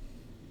 like,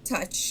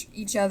 touch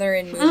each other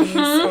in movies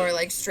or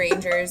like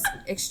strangers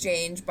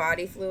exchange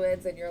body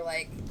fluids and you're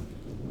like,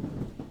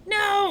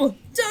 no,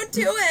 don't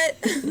do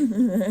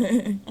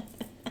it.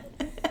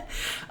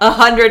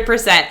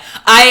 100%.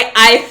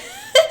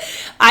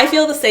 I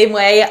feel the same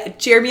way.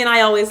 Jeremy and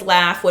I always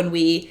laugh when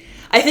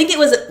I think it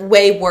was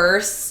way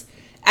worse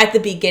at the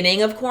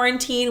beginning of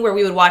quarantine where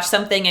we would watch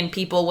something and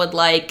people would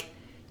like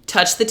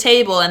touch the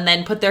table and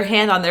then put their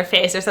hand on their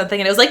face or something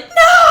and it was like,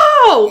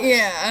 no!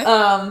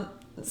 Yeah.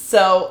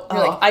 So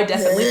I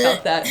definitely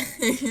felt that.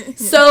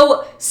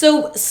 So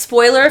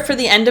spoiler for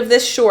the end of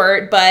this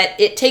short, but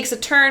it takes a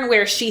turn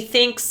where she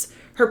thinks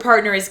her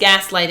partner is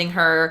gaslighting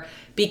her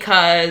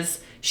because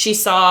she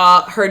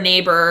saw her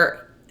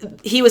neighbor.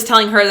 He was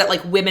telling her that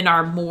like women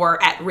are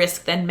more at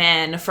risk than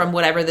men from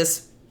whatever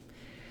this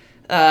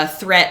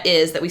threat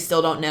is that we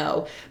still don't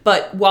know.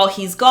 But while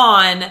he's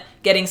gone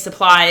getting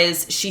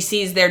supplies, she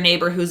sees their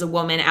neighbor who's a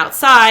woman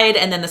outside,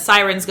 and then the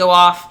sirens go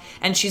off.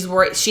 And she's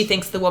worried. She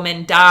thinks the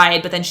woman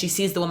died, but then she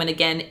sees the woman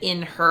again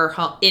in her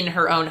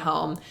own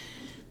home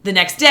the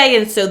next day.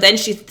 And so then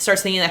she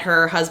starts thinking that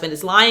her husband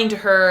is lying to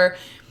her.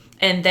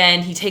 And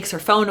then he takes her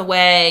phone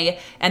away.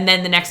 And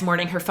then the next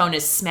morning her phone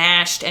is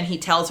smashed. And he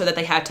tells her that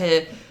they had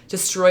to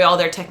destroy all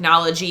their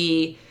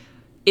technology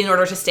in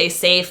order to stay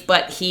safe.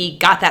 But he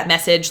got that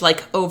message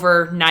like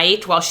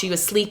overnight while she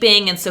was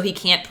sleeping. And so he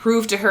can't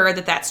prove to her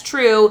that that's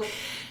true.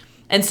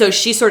 And so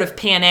she sort of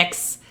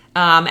panics.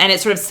 And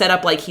it's sort of set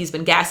up like he's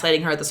been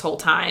gaslighting her this whole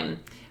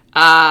time.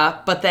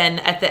 But then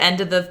at the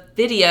end of the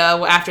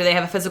video, after they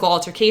have a physical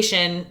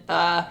altercation,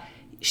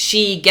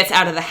 she gets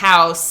out of the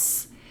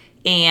house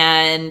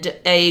and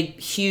a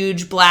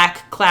huge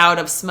black cloud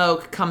of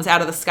smoke comes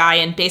out of the sky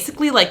and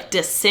basically like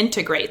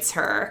disintegrates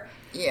her.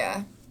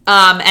 Yeah.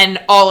 And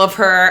all of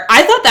her,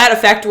 I thought that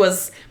effect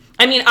was,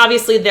 I mean,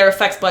 obviously their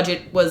effects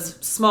budget was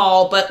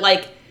small, but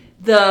like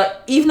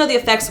even though the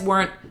effects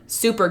weren't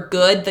super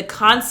good, the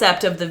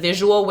concept of the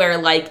visual where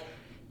like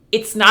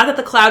it's not that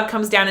the cloud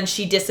comes down and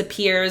she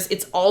disappears,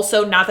 it's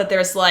also not that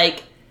there's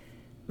like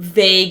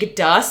vague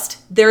dust,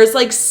 there's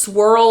like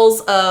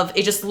swirls of,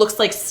 it just looks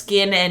like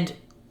skin and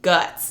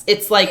guts.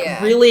 It's like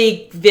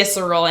really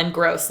visceral and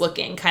gross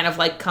looking, kind of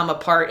like come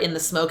apart in the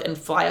smoke and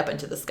fly up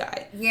into the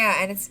sky.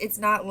 Yeah, and it's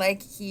not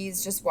like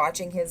he's just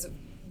watching his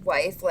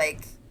wife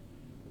like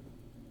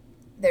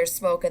there's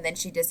smoke and then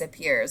she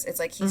disappears. It's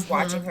like he's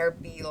watching her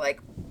be like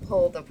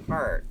pulled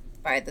apart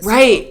by the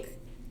smoke.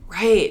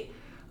 Right.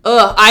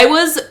 I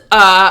was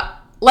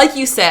like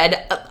you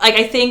said, like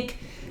I think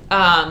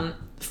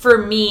for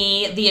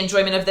me the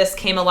enjoyment of this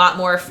came a lot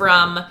more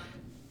from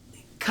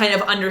kind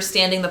of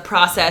understanding the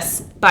process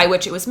by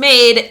which it was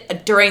made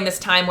during this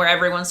time where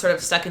everyone's sort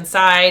of stuck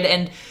inside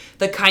and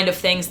the kind of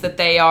things that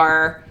they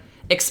are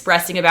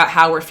expressing about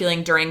how we're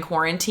feeling during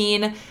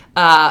quarantine.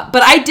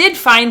 But I did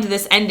find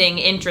this ending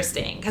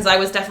interesting because I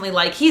was definitely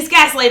like, he's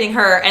gaslighting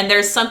her. And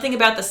there's something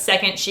about the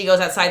second she goes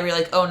outside where you're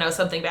like, oh no,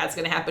 something bad's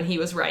going to happen. He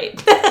was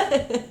right.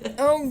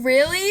 Oh,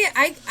 really?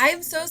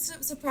 I'm so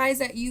surprised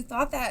that you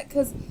thought that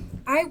because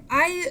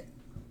I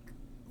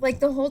like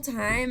the whole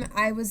time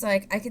I was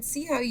like, I could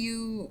see how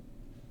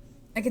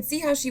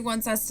she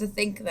wants us to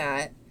think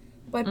that.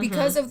 But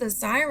because of the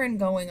siren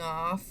going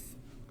off.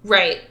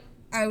 Right.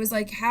 I was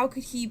like, how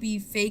could he be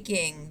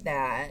faking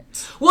that?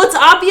 Well, it's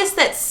obvious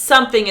that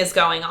something is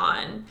going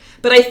on.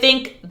 But I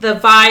think the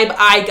vibe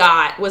I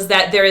got was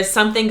that there is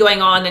something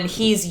going on and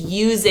he's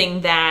using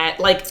that.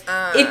 Like,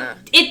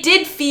 it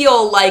did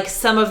feel like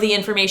some of the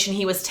information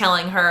he was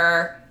telling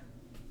her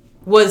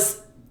was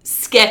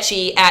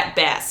sketchy at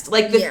best.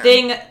 Like, the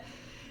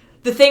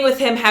thing with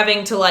him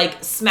having to,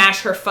 like,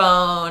 smash her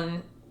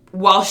phone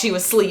while she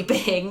was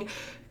sleeping...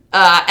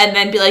 and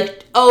then be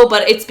like, oh,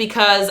 but it's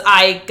because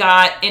I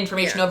got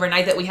information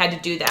overnight that we had to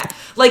do that.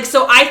 Like,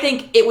 so I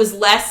think it was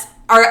less,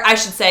 or I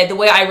should say, the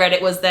way I read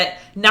it was that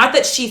not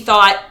that she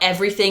thought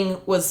everything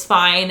was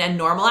fine and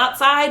normal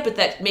outside, but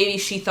that maybe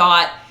she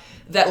thought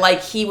that,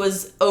 like, he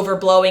was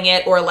overblowing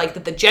it or, like,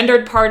 that the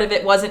gendered part of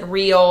it wasn't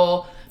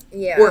real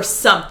or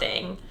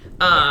something.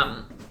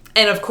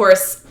 And, of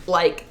course,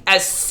 like,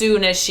 as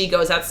soon as she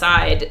goes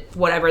outside,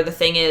 whatever the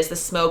thing is, the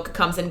smoke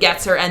comes and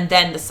gets her, and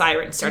then the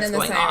siren starts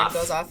going off. And then the siren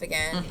goes off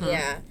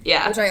again,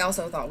 Yeah. Which I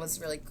also thought was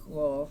really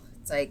cool.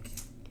 It's like,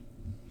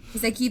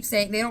 because they keep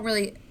saying, they don't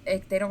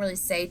really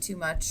say too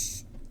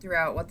much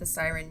throughout what the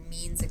siren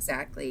means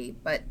exactly,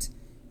 but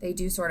they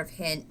do sort of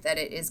hint that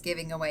it is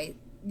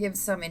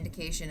gives some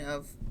indication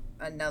of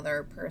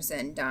another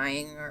person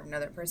dying or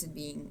another person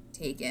being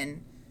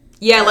taken.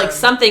 Yeah, like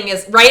something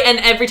is right, and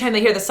every time they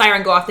hear the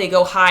siren go off, they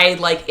go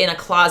hide like in a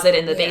closet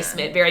in the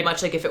basement, very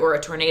much like if it were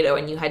a tornado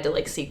and you had to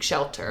like seek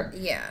shelter.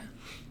 Yeah.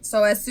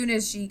 So as soon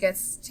as she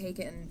gets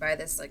taken by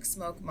this like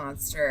smoke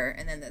monster,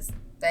 and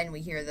then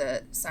we hear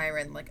the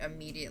siren like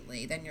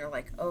immediately, then you're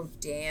like, oh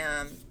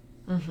damn.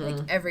 Like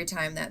every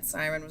time that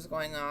siren was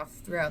going off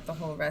throughout the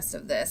whole rest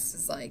of this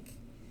is like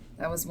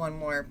that was one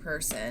more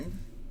person.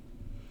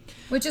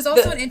 Which is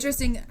also an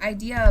interesting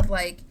idea of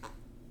like,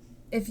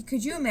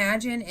 could you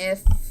imagine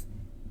if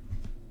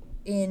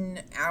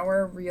in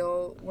our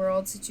real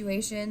world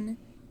situation,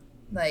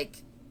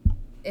 like,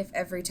 if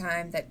every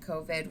time that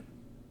COVID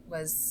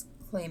was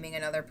claiming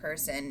another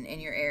person in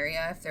your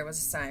area, if there was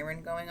a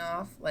siren going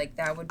off, like,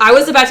 that would be I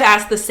was about to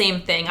ask the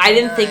same thing. I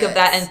didn't think of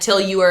that nuts. until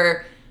you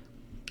were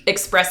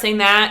expressing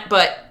that,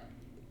 but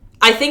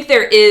I think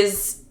there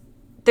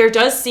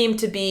does seem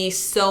to be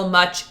so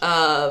much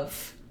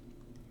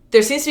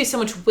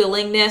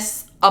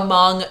willingness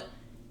among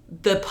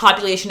the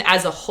population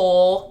as a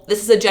whole.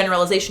 This is a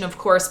generalization, of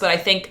course, but I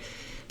think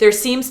there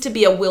seems to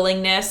be a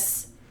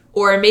willingness,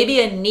 or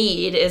maybe a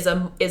need is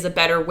a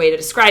better way to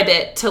describe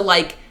it, to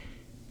like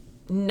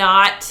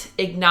not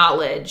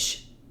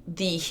acknowledge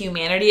the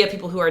humanity of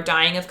people who are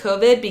dying of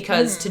COVID,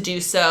 because to do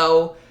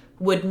so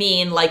would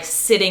mean like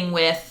sitting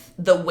with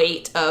the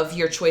weight of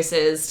your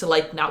choices to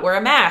like not wear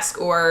a mask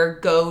or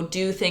go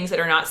do things that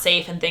are not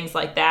safe and things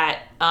like that.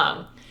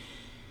 And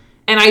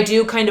I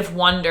do kind of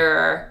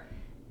wonder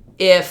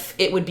if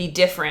it would be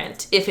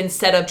different if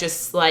instead of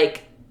just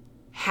like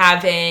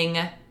having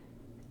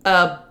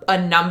a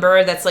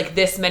number that's like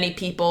this many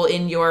people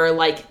in your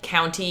like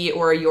county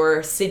or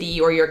your city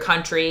or your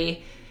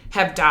country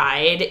have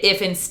died,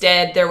 if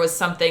instead there was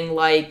something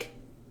like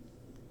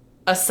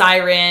a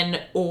siren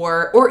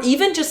or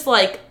even just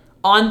like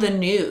on the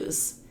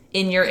news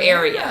in your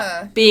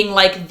area being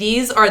like,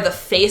 these are the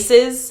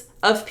faces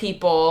of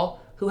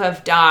people who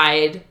have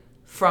died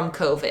from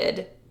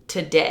COVID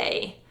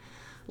today.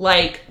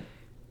 Like,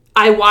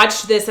 I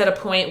watched this at a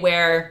point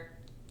where,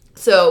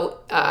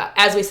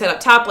 as we said up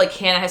top, like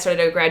Hannah has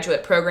started a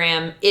graduate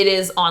program. It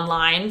is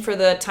online for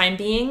the time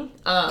being.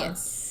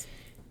 Yes.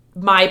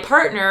 My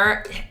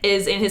partner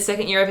is in his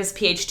second year of his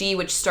PhD,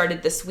 which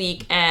started this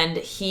week, and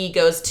he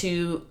goes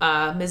to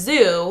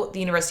Mizzou, the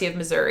University of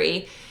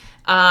Missouri.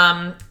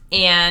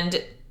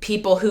 And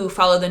people who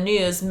follow the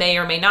news may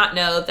or may not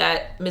know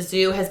that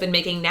Mizzou has been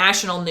making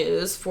national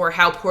news for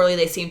how poorly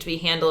they seem to be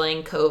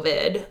handling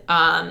COVID.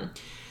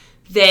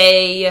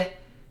 They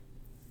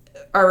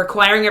are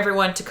requiring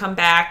everyone to come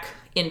back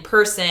in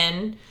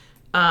person.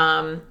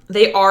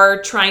 They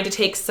are trying to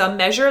take some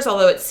measures,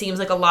 although it seems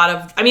like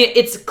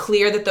it's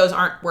clear that those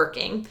aren't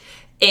working.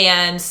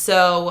 And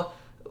so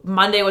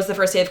Monday was the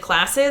first day of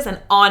classes, and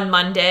on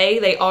Monday,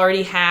 they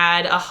already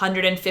had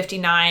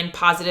 159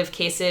 positive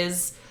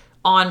cases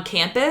on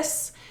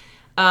campus.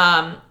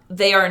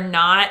 They are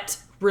not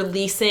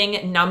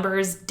releasing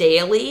numbers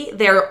daily.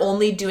 They're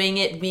only doing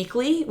it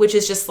weekly, which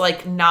is just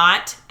like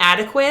not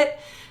adequate.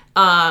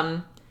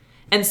 And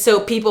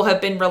so people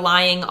have been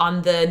relying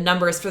on the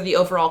numbers for the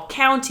overall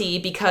county,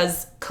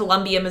 because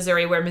Columbia,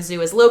 Missouri, where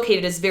Mizzou is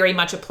located, is very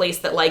much a place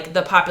that like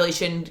the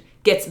population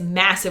gets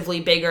massively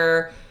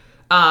bigger,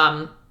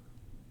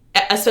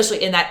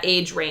 especially in that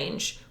age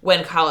range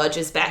when college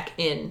is back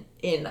in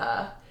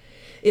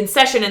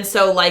session. And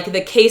so like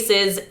the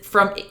cases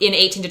in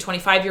 18 to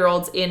 25 year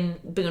olds in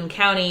Boone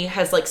County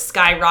has like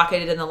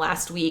skyrocketed in the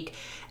last week,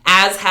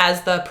 as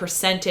has the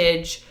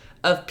percentage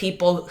of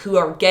people who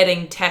are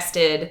getting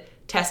testing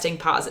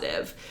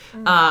positive.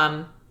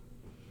 And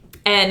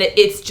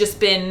it's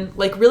just been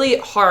like really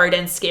hard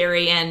and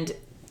scary and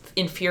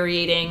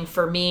infuriating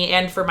for me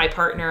and for my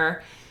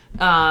partner,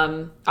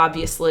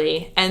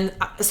 obviously. And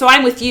so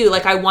I'm with you.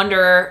 Like, I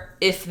wonder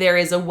if there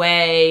is a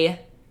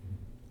way,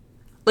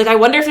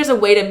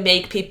 to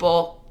make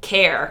people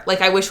care.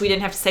 Like, I wish we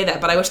didn't have to say that,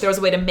 but I wish there was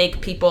a way to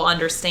make people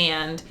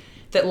understand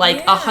that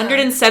like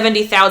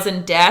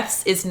 170,000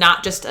 deaths is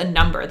not just a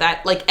number,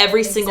 that like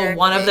every single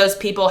one of those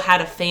people had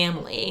a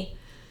family.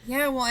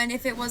 Yeah, well, and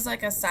if it was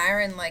like a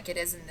siren like it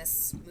is in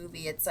this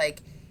movie, it's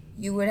like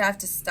you would have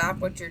to stop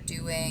what you're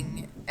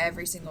doing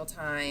every single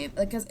time.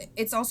 Like, because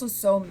it's also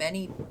so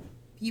many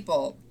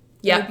people.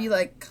 Yeah. It would be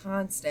like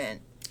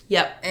constant.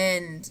 Yep.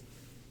 And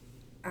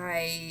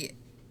I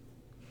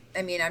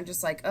mean, I'm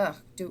just like,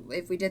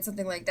 if we did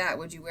something like that,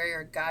 would you wear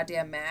your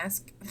goddamn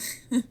mask?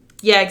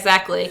 Yeah,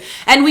 exactly.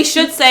 And we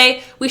should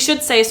say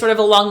sort of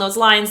along those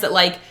lines that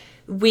like,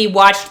 we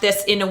watched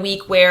this in a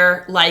week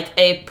where like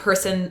a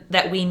person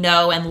that we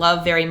know and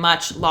love very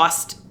much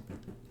lost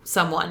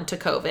someone to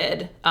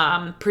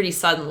COVID pretty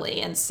suddenly.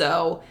 And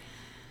so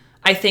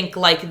I think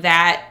like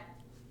that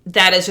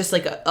is just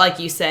like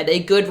you said, a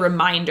good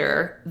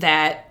reminder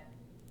that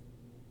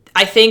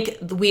I think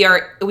we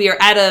are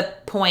at a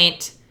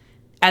point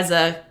as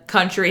a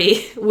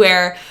country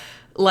where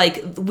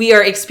like we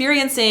are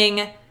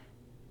experiencing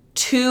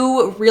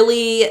two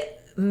really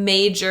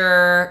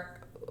major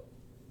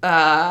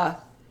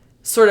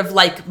sort of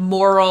like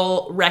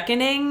moral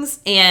reckonings,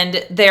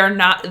 and they are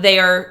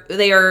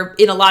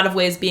in a lot of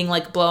ways being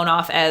like blown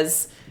off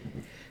as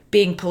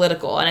being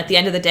political. And at the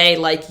end of the day,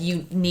 like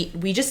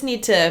we just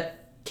need to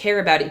care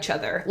about each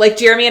other. Like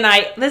Jeremy and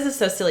I, this is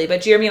so silly,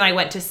 but Jeremy and I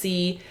went to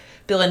see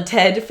Bill and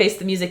Ted Face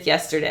the Music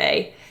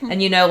yesterday.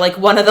 And like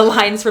one of the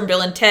lines from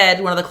Bill and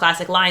Ted, one of the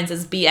classic lines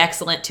is be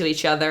excellent to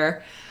each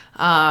other.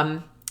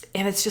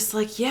 And it's just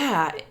like,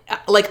 yeah,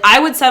 like I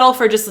would settle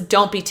for just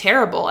don't be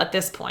terrible at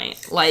this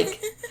point.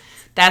 Like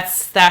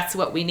that's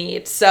what we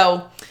need.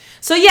 So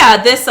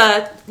yeah, this,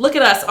 look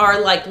at us, our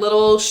like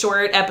little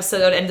short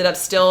episode ended up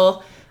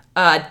still,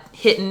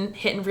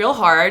 hitting real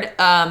hard.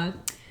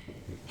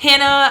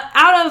 Hannah,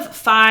 out of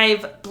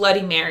 5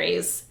 Bloody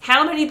Marys,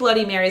 how many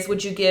Bloody Marys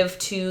would you give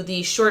to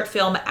the short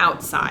film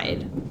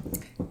Outside?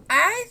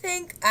 I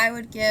think I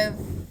would give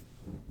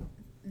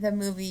the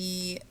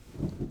movie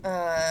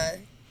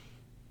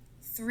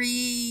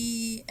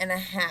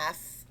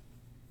 3.5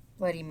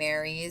 Bloody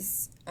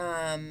Marys.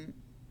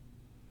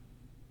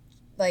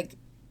 Like,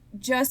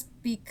 just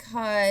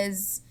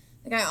because,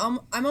 like, I'm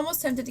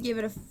almost tempted to give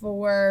it a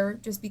 4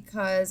 just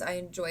because I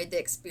enjoyed the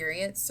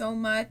experience so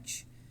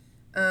much.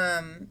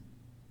 And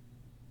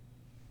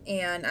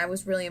I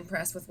was really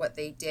impressed with what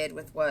they did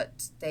with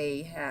what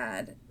they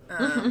had.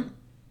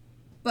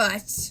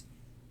 But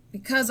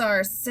because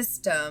our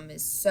system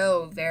is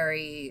so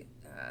very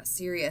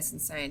serious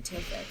and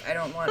scientific, I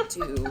don't want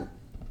to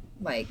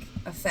like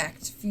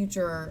affect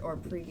future or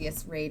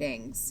previous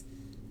ratings.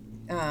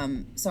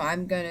 So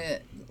I'm gonna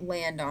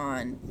land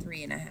on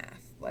 3.5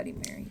 Bloody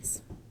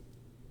Marys.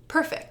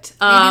 Perfect.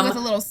 Maybe with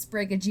a little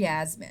sprig of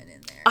jasmine in there.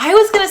 I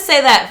was gonna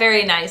say that.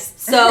 Very nice.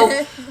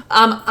 So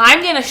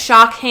I'm gonna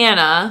shock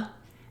Hannah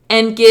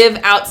and give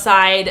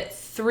Outside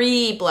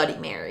 3 Bloody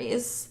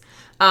Marys.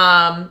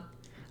 I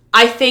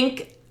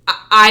think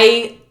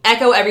I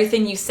echo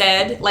everything you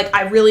said. Like,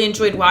 I really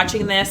enjoyed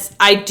watching this.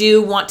 I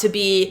do want to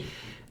be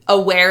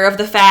aware of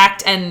the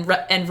fact and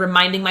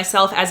reminding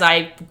myself as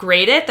I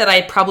grade it that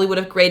I probably would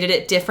have graded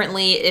it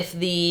differently if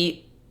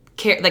the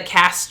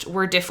cast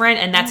were different,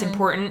 and that's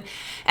important.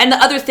 And the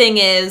other thing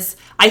is,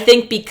 I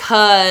think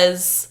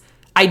because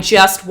I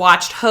just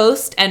watched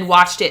Host and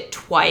watched it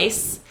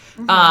twice,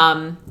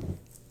 and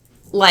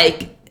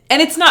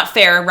it's not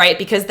fair, right?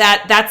 Because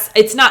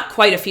it's not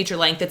quite a feature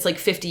length. It's like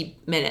 50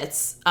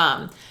 minutes.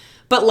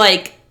 But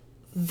like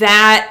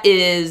that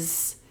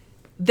was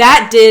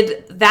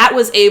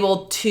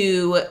able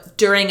to,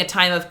 during a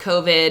time of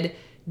COVID,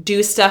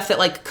 do stuff that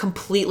like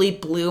completely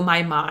blew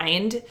my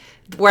mind,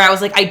 where I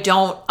was like, I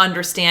don't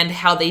understand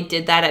how they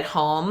did that at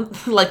home,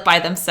 like by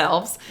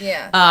themselves.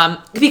 Yeah.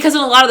 Because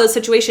in a lot of those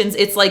situations,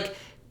 it's like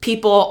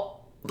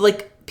people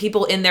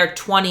in their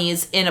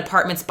 20s in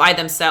apartments by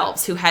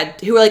themselves who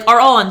are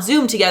all on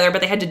Zoom together,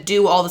 but they had to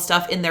do all the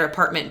stuff in their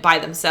apartment by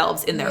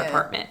themselves in their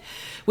apartment,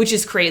 which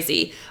is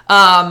crazy.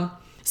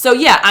 So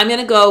yeah, I'm going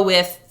to go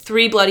with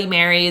 3 Bloody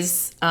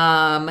Marys.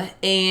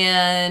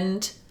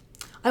 And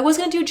I was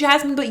going to do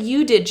Jasmine, but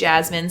you did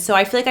Jasmine. So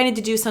I feel like I need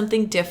to do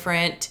something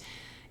different.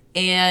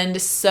 And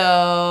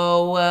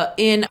so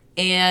in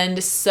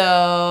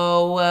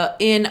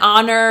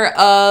honor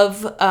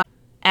of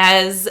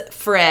as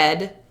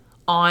Fred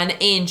on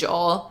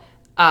Angel,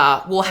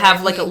 we'll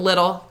have like a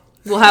little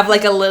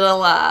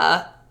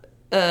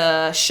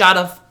shot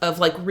of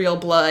like real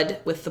blood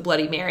with the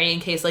Bloody Mary in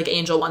case like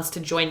Angel wants to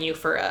join you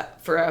for a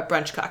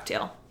brunch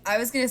cocktail. I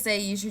was gonna say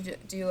you should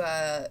do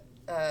a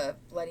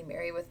Bloody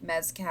Mary with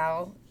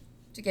mezcal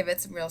to give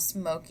it some real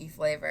smoky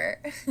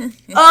flavor.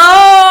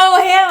 Oh,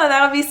 Hannah,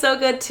 that would be so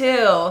good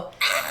too. All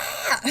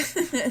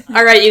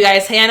right, you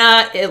guys,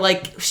 Hannah,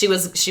 she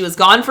was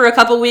gone for a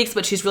couple weeks,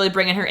 but she's really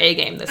bringing her A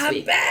game this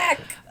week. I'm back.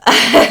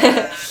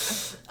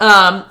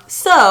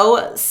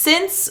 So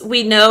since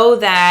we know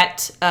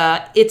that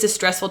it's a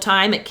stressful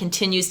time, it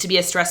continues to be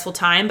a stressful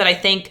time, but I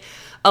think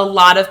a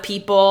lot of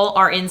people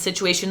are in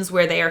situations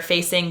where they are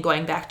facing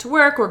going back to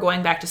work or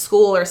going back to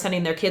school or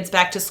sending their kids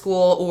back to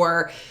school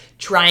or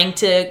trying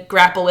to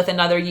grapple with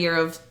another year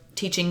of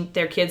teaching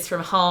their kids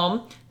from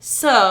home.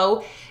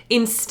 So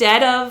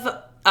instead of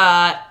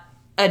a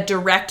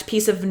direct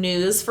piece of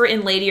news for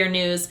In Ladier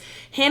News,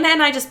 Hannah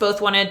and I just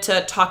both wanted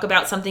to talk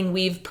about something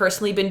we've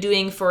personally been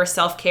doing for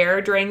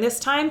self-care during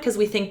this time, because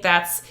we think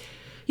that's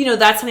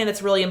something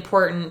that's really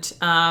important.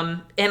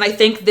 And I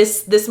think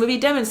this movie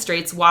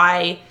demonstrates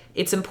why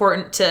it's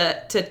important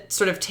to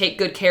sort of take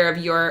good care of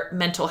your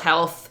mental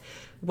health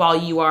while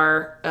you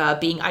are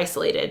being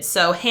isolated.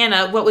 So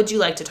Hannah, what would you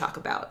like to talk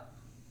about?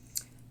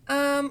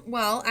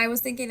 Well, I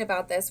was thinking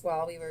about this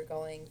while we were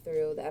going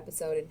through the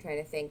episode and trying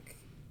to think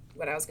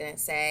what I was going to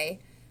say.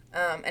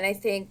 And I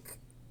think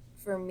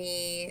for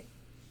me,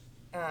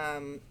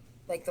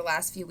 like the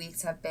last few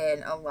weeks have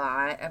been a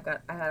lot. I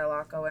had a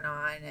lot going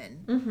on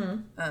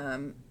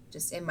and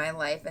just in my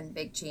life and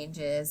big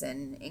changes,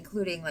 and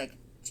including like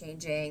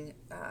changing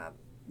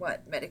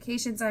what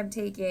medications I'm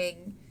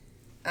taking.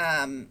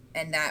 And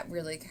that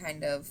really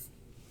kind of,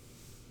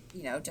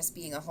 just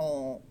being a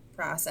whole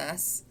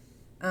process.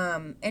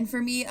 And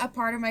for me, a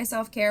part of my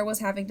self-care was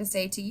having to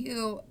say to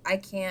you, I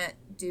can't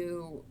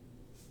do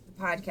the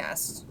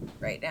podcast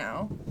right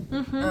now.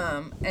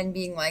 And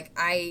being like,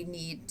 I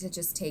need to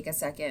just take a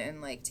second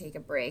and like take a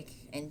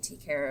break and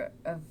take care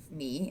of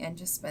me and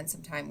just spend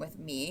some time with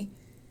me.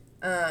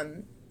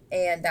 And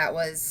that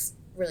was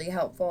really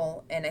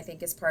helpful. And I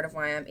think is part of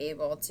why I'm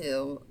able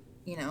to,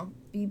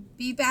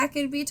 be back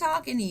and be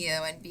talking to you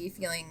and be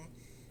feeling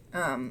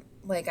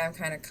like I'm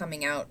kind of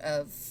coming out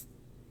of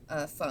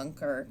a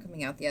funk or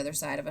coming out the other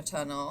side of a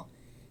tunnel.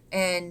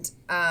 And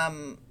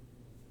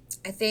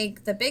I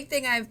think the big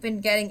thing I've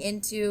been getting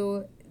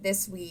into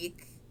this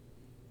week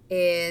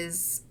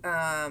is,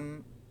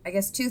 I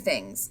guess, 2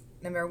 things.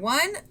 Number 1,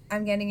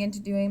 I'm getting into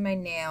doing my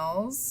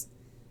nails.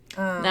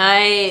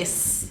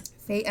 Nice.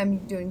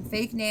 I'm doing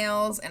fake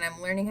nails, and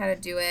I'm learning how to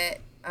do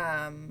it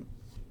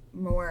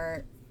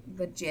more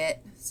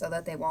legit so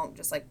that they won't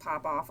just like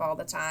pop off all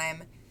the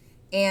time.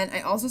 And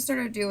I also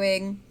started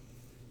doing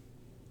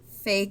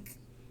fake,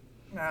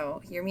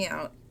 hear me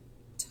out,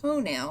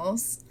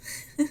 toenails.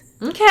 Okay,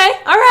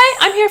 all right,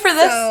 I'm here for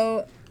this.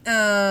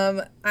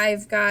 So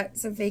I've got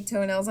some fake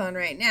toenails on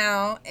right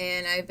now,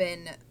 and I've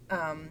been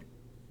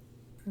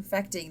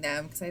perfecting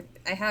them because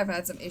I have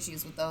had some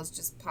issues with those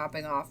just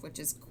popping off, which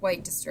is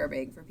quite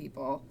disturbing for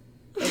people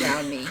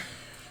around me.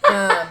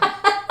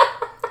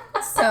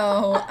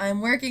 So I'm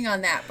working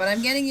on that, but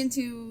I'm getting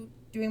into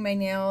doing my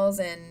nails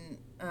and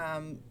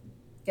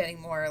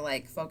getting more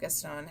like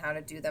focused on how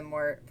to do them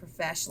more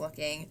profesh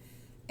looking,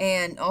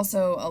 and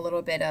also a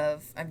little bit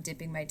of I'm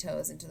dipping my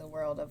toes into the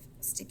world of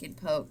stick and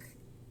poke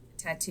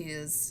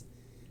tattoos.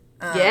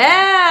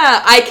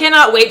 Yeah, I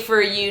cannot wait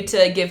for you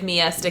to give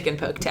me a stick and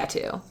poke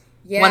tattoo.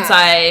 Yeah. Once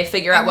I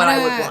figure out what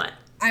I would want.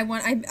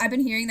 I've been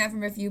hearing that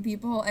from a few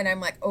people, and I'm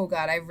like, oh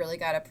God, I really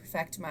got to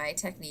perfect my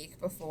technique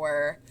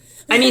before.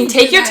 I mean,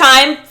 take your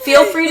time.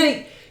 Feel free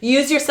to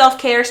use your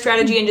self-care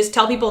strategy and just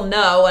tell people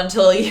no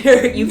until you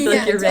feel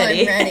like you're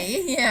ready. I'm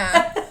ready.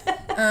 Yeah.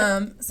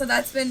 So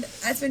that's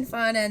been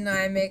fun, and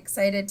I'm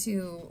excited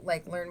to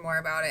like learn more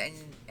about it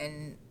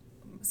and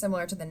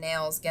similar to the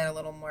nails, get a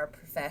little more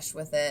profesh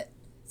with it.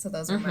 So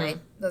those are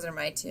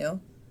my two.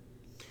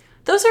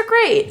 Those are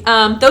great.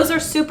 Those are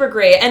super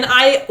great. And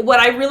what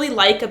I really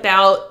like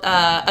about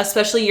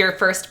especially your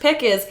first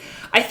pick is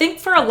I think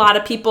for a lot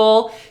of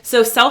people,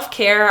 so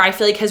self-care I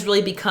feel like has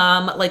really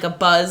become like a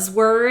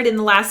buzzword in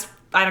the last,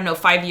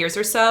 5 years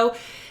or so.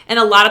 And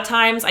a lot of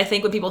times I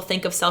think when people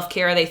think of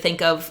self-care, they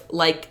think of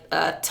like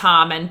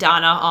Tom and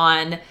Donna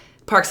on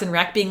Parks and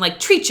Rec being like,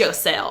 treat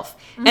yourself.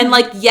 Mm-hmm. And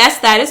like, yes,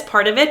 that is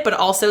part of it, but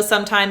also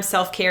sometimes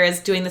self-care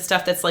is doing the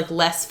stuff that's like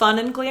less fun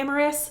and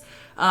glamorous.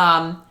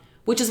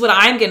 Which is what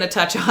I'm going to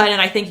touch on.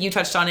 And I think you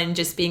touched on in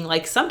just being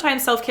like,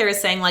 sometimes self-care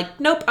is saying like,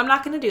 nope, I'm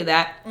not going to do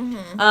that.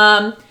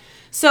 Mm-hmm.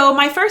 So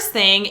my first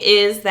thing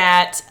is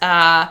that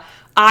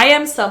I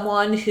am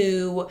someone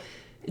who,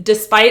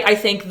 despite I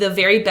think the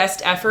very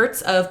best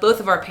efforts of both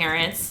of our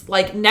parents,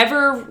 like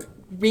never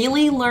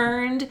really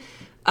learned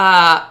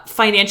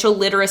financial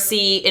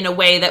literacy in a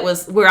way that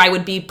was where I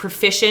would be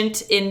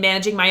proficient in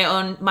managing my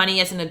own money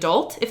as an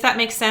adult, if that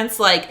makes sense.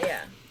 Like, yeah.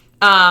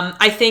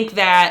 I think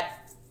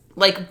that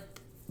like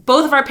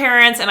both of our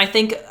parents, and I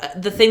think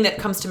the thing that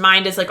comes to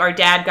mind is like our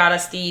dad got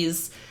us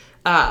these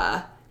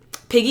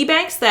piggy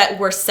banks that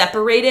were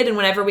separated, and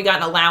whenever we got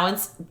an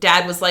allowance,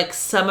 Dad was like,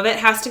 some of it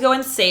has to go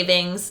in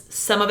savings,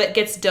 some of it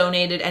gets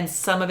donated, and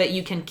some of it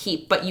you can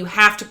keep, but you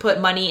have to put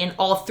money in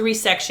all three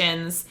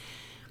sections.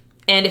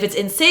 And if it's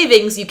in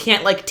savings, you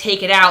can't like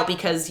take it out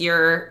because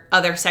your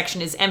other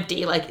section is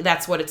empty. Like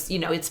that's what it's,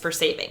 it's for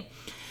saving.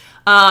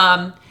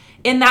 And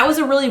that was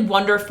a really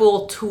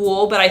wonderful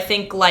tool, but I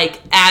think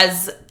like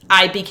as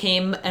I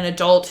became an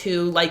adult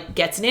who like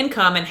gets an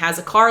income and has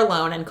a car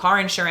loan and car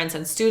insurance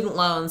and student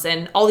loans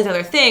and all these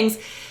other things,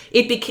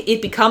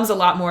 it becomes a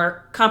lot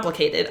more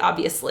complicated,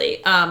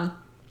 obviously.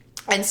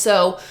 And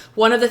so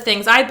one of the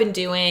things I've been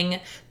doing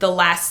the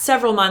last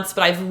several months,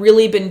 but I've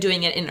really been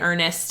doing it in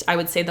earnest, I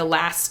would say the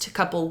last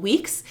couple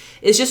weeks,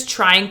 is just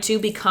trying to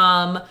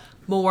become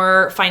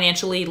more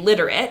financially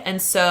literate.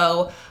 And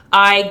so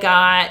I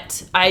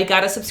got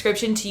a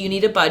subscription to You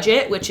Need a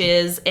Budget, which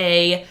is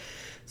a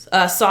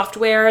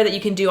software that you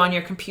can do on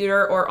your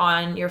computer or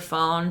on your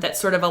phone that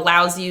sort of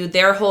allows you,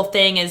 their whole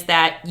thing is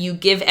that you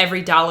give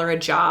every dollar a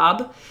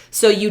job.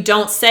 So you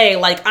don't say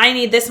like, I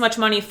need this much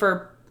money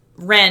for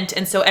rent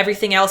and so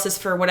everything else is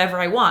for whatever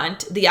I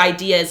want. The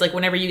idea is like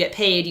whenever you get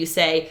paid, you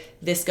say,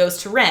 this goes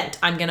to rent.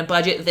 I'm going to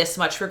budget this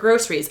much for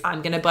groceries.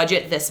 I'm going to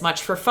budget this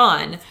much for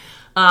fun.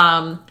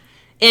 And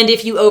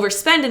if you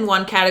overspend in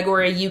one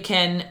category, you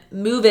can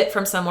move it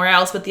from somewhere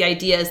else. But the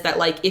idea is that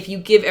like if you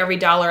give every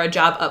dollar a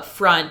job up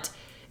front,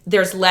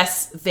 there's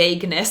less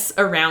vagueness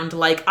around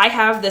like I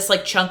have this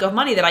like chunk of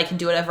money that I can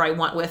do whatever I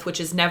want with,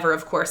 which is never,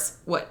 of course,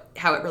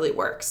 how it really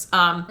works.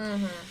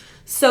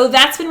 So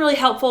that's been really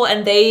helpful.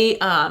 And they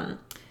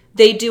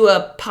do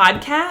a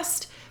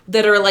podcast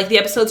that are like the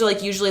episodes are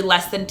like usually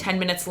less than 10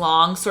 minutes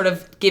long, sort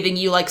of giving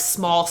you like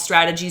small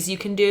strategies you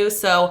can do.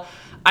 So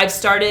I've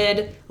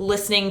started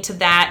listening to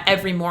that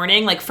every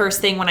morning. Like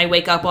first thing when I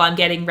wake up while I'm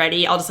getting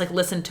ready, I'll just like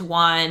listen to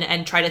one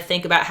and try to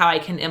think about how I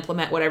can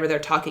implement whatever they're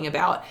talking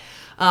about.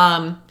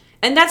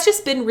 And that's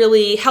just been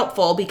really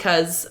helpful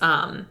because,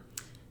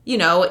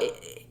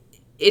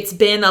 it's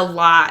been a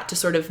lot to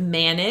sort of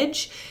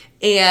manage.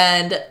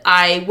 And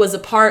I was a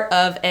part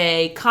of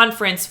a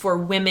conference for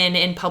women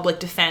in public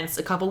defense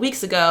a couple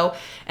weeks ago.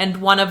 And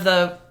one of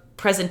the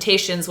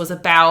presentations was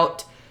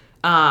about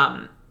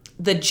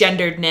the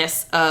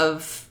genderedness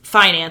of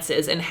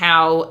finances and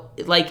how,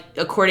 like,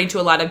 according to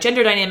a lot of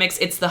gender dynamics,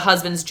 it's the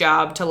husband's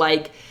job to,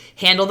 like,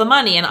 handle the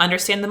money and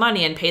understand the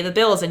money and pay the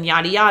bills and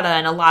yada yada.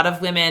 And a lot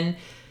of women,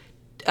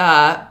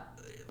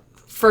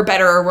 for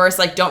better or worse,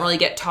 like, don't really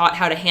get taught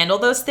how to handle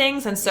those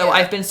things. And so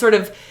I've been sort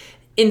of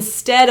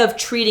instead of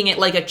treating it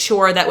like a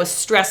chore that was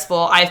stressful,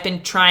 I've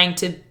been trying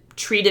to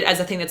treat it as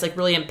a thing that's like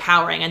really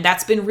empowering, and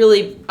that's been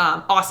really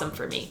awesome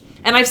for me.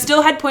 And I've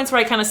still had points where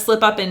I kind of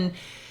slip up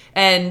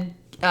and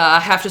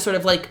have to sort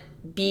of like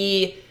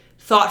be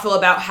thoughtful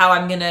about how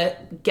I'm gonna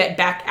get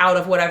back out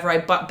of whatever I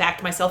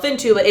backed myself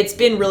into, but it's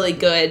been really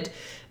good.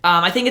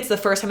 I think it's the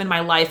first time in my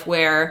life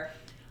where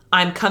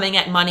I'm coming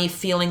at money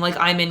feeling like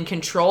I'm in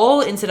control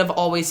instead of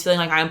always feeling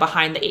like I'm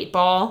behind the 8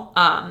 ball,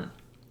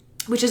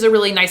 which is a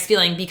really nice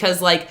feeling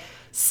because like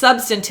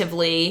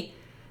substantively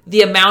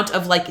the amount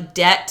of like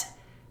debt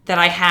that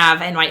I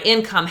have and my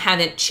income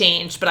haven't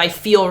changed, but I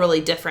feel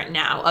really different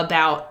now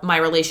about my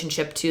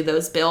relationship to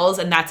those bills,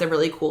 and that's a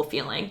really cool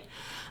feeling.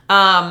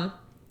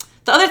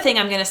 The other thing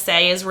I'm going to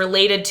say is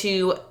related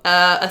to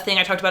a thing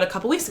I talked about a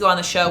couple weeks ago on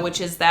the show, which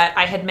is that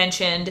I had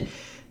mentioned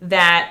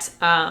that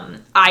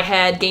I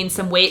had gained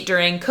some weight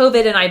during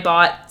COVID, and I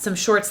bought some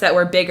shorts that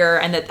were bigger,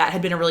 and that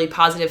had been a really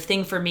positive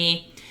thing for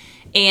me.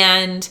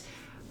 And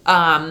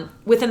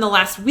within the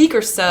last week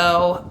or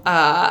so,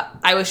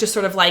 I was just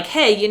sort of like,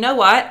 hey, you know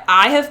what?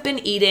 I have been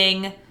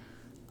eating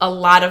a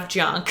lot of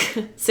junk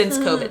since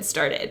COVID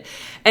started.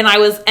 And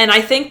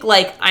I think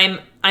like I'm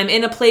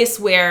in a place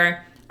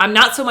where I'm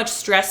not so much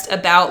stressed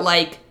about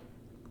like,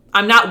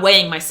 I'm not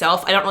weighing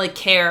myself. I don't really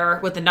care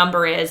what the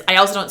number is. I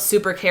also don't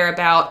super care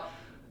about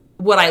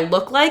what I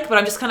look like, but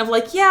I'm just kind of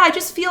like, yeah, I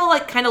just feel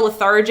like kind of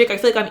lethargic. I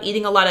feel like I'm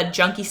eating a lot of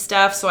junky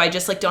stuff, so I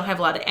just like don't have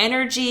a lot of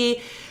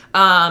energy.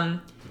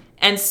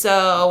 And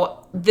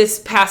so this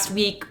past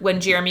week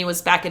when Jeremy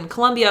was back in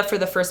Colombia for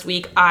the first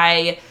week,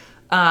 I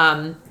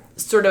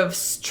sort of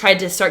tried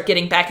to start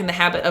getting back in the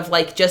habit of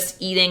like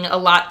just eating a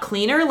lot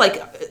cleaner.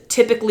 Like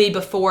typically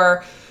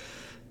before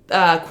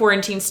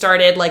quarantine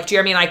started, like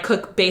Jeremy and I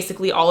cook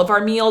basically all of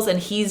our meals, and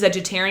he's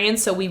vegetarian,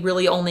 so we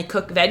really only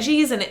cook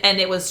veggies, and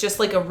it was just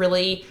like a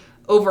really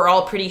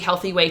overall pretty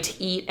healthy way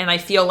to eat. And I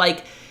feel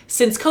like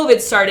since COVID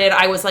started,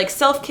 I was like,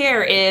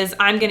 self-care is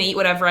I'm gonna eat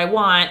whatever I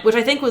want, which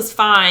I think was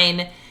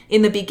fine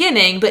in the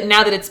beginning, but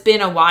now that it's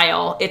been a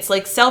while, it's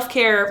like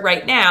self-care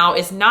right now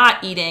is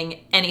not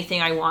eating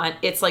anything I want.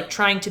 It's like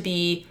trying to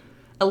be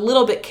a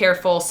little bit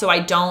careful so I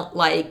don't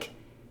like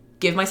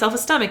give myself a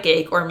stomach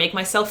ache or make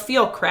myself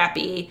feel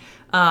crappy.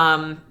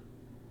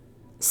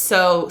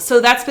 So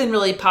that's been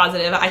really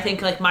positive. I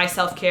think like my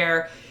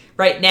self-care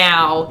right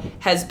now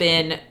has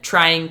been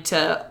trying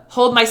to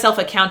hold myself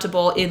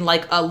accountable in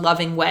like a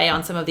loving way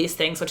on some of these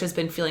things, which has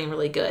been feeling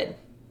really good.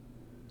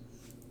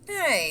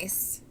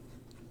 Nice.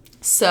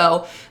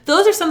 So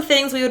those are some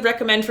things we would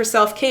recommend for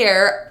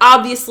self-care.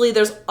 Obviously,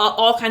 there's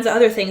all kinds of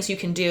other things you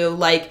can do,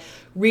 like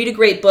read a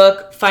great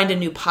book, find a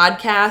new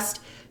podcast,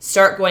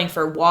 start going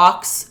for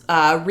walks,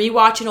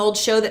 rewatch an old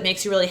show that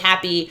makes you really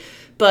happy.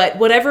 But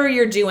whatever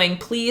you're doing,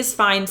 please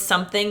find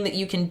something that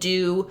you can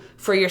do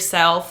for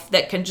yourself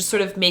that can just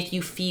sort of make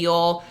you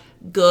feel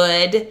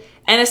good.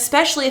 And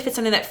especially if it's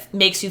something that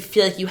makes you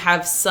feel like you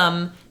have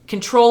some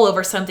control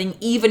over something,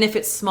 even if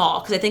it's small.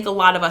 Because I think a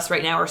lot of us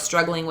right now are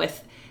struggling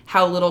with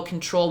how little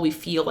control we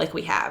feel like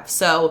we have.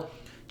 So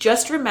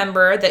just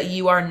remember that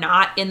you are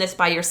not in this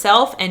by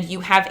yourself, and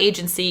you have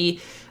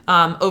agency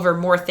over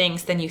more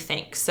things than you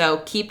think.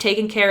 So keep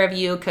taking care of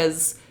you,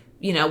 because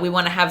you know we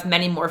want to have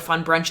many more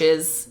fun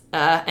brunches,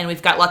 and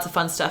we've got lots of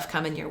fun stuff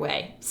coming your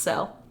way.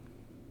 So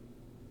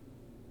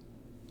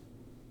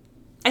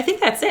I think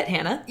that's it,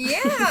 Hannah.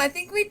 Yeah, I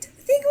think we did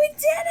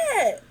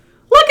it.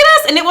 Look at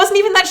us, and it wasn't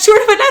even that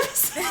short of an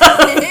episode.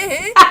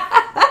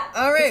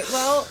 All right,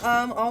 well,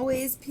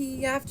 always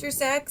pee after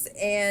sex,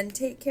 and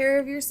take care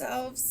of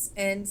yourselves,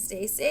 and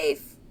stay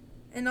safe,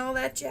 and all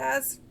that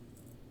jazz.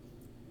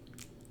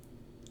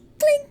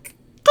 Clink.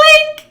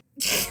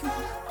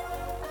 Clink.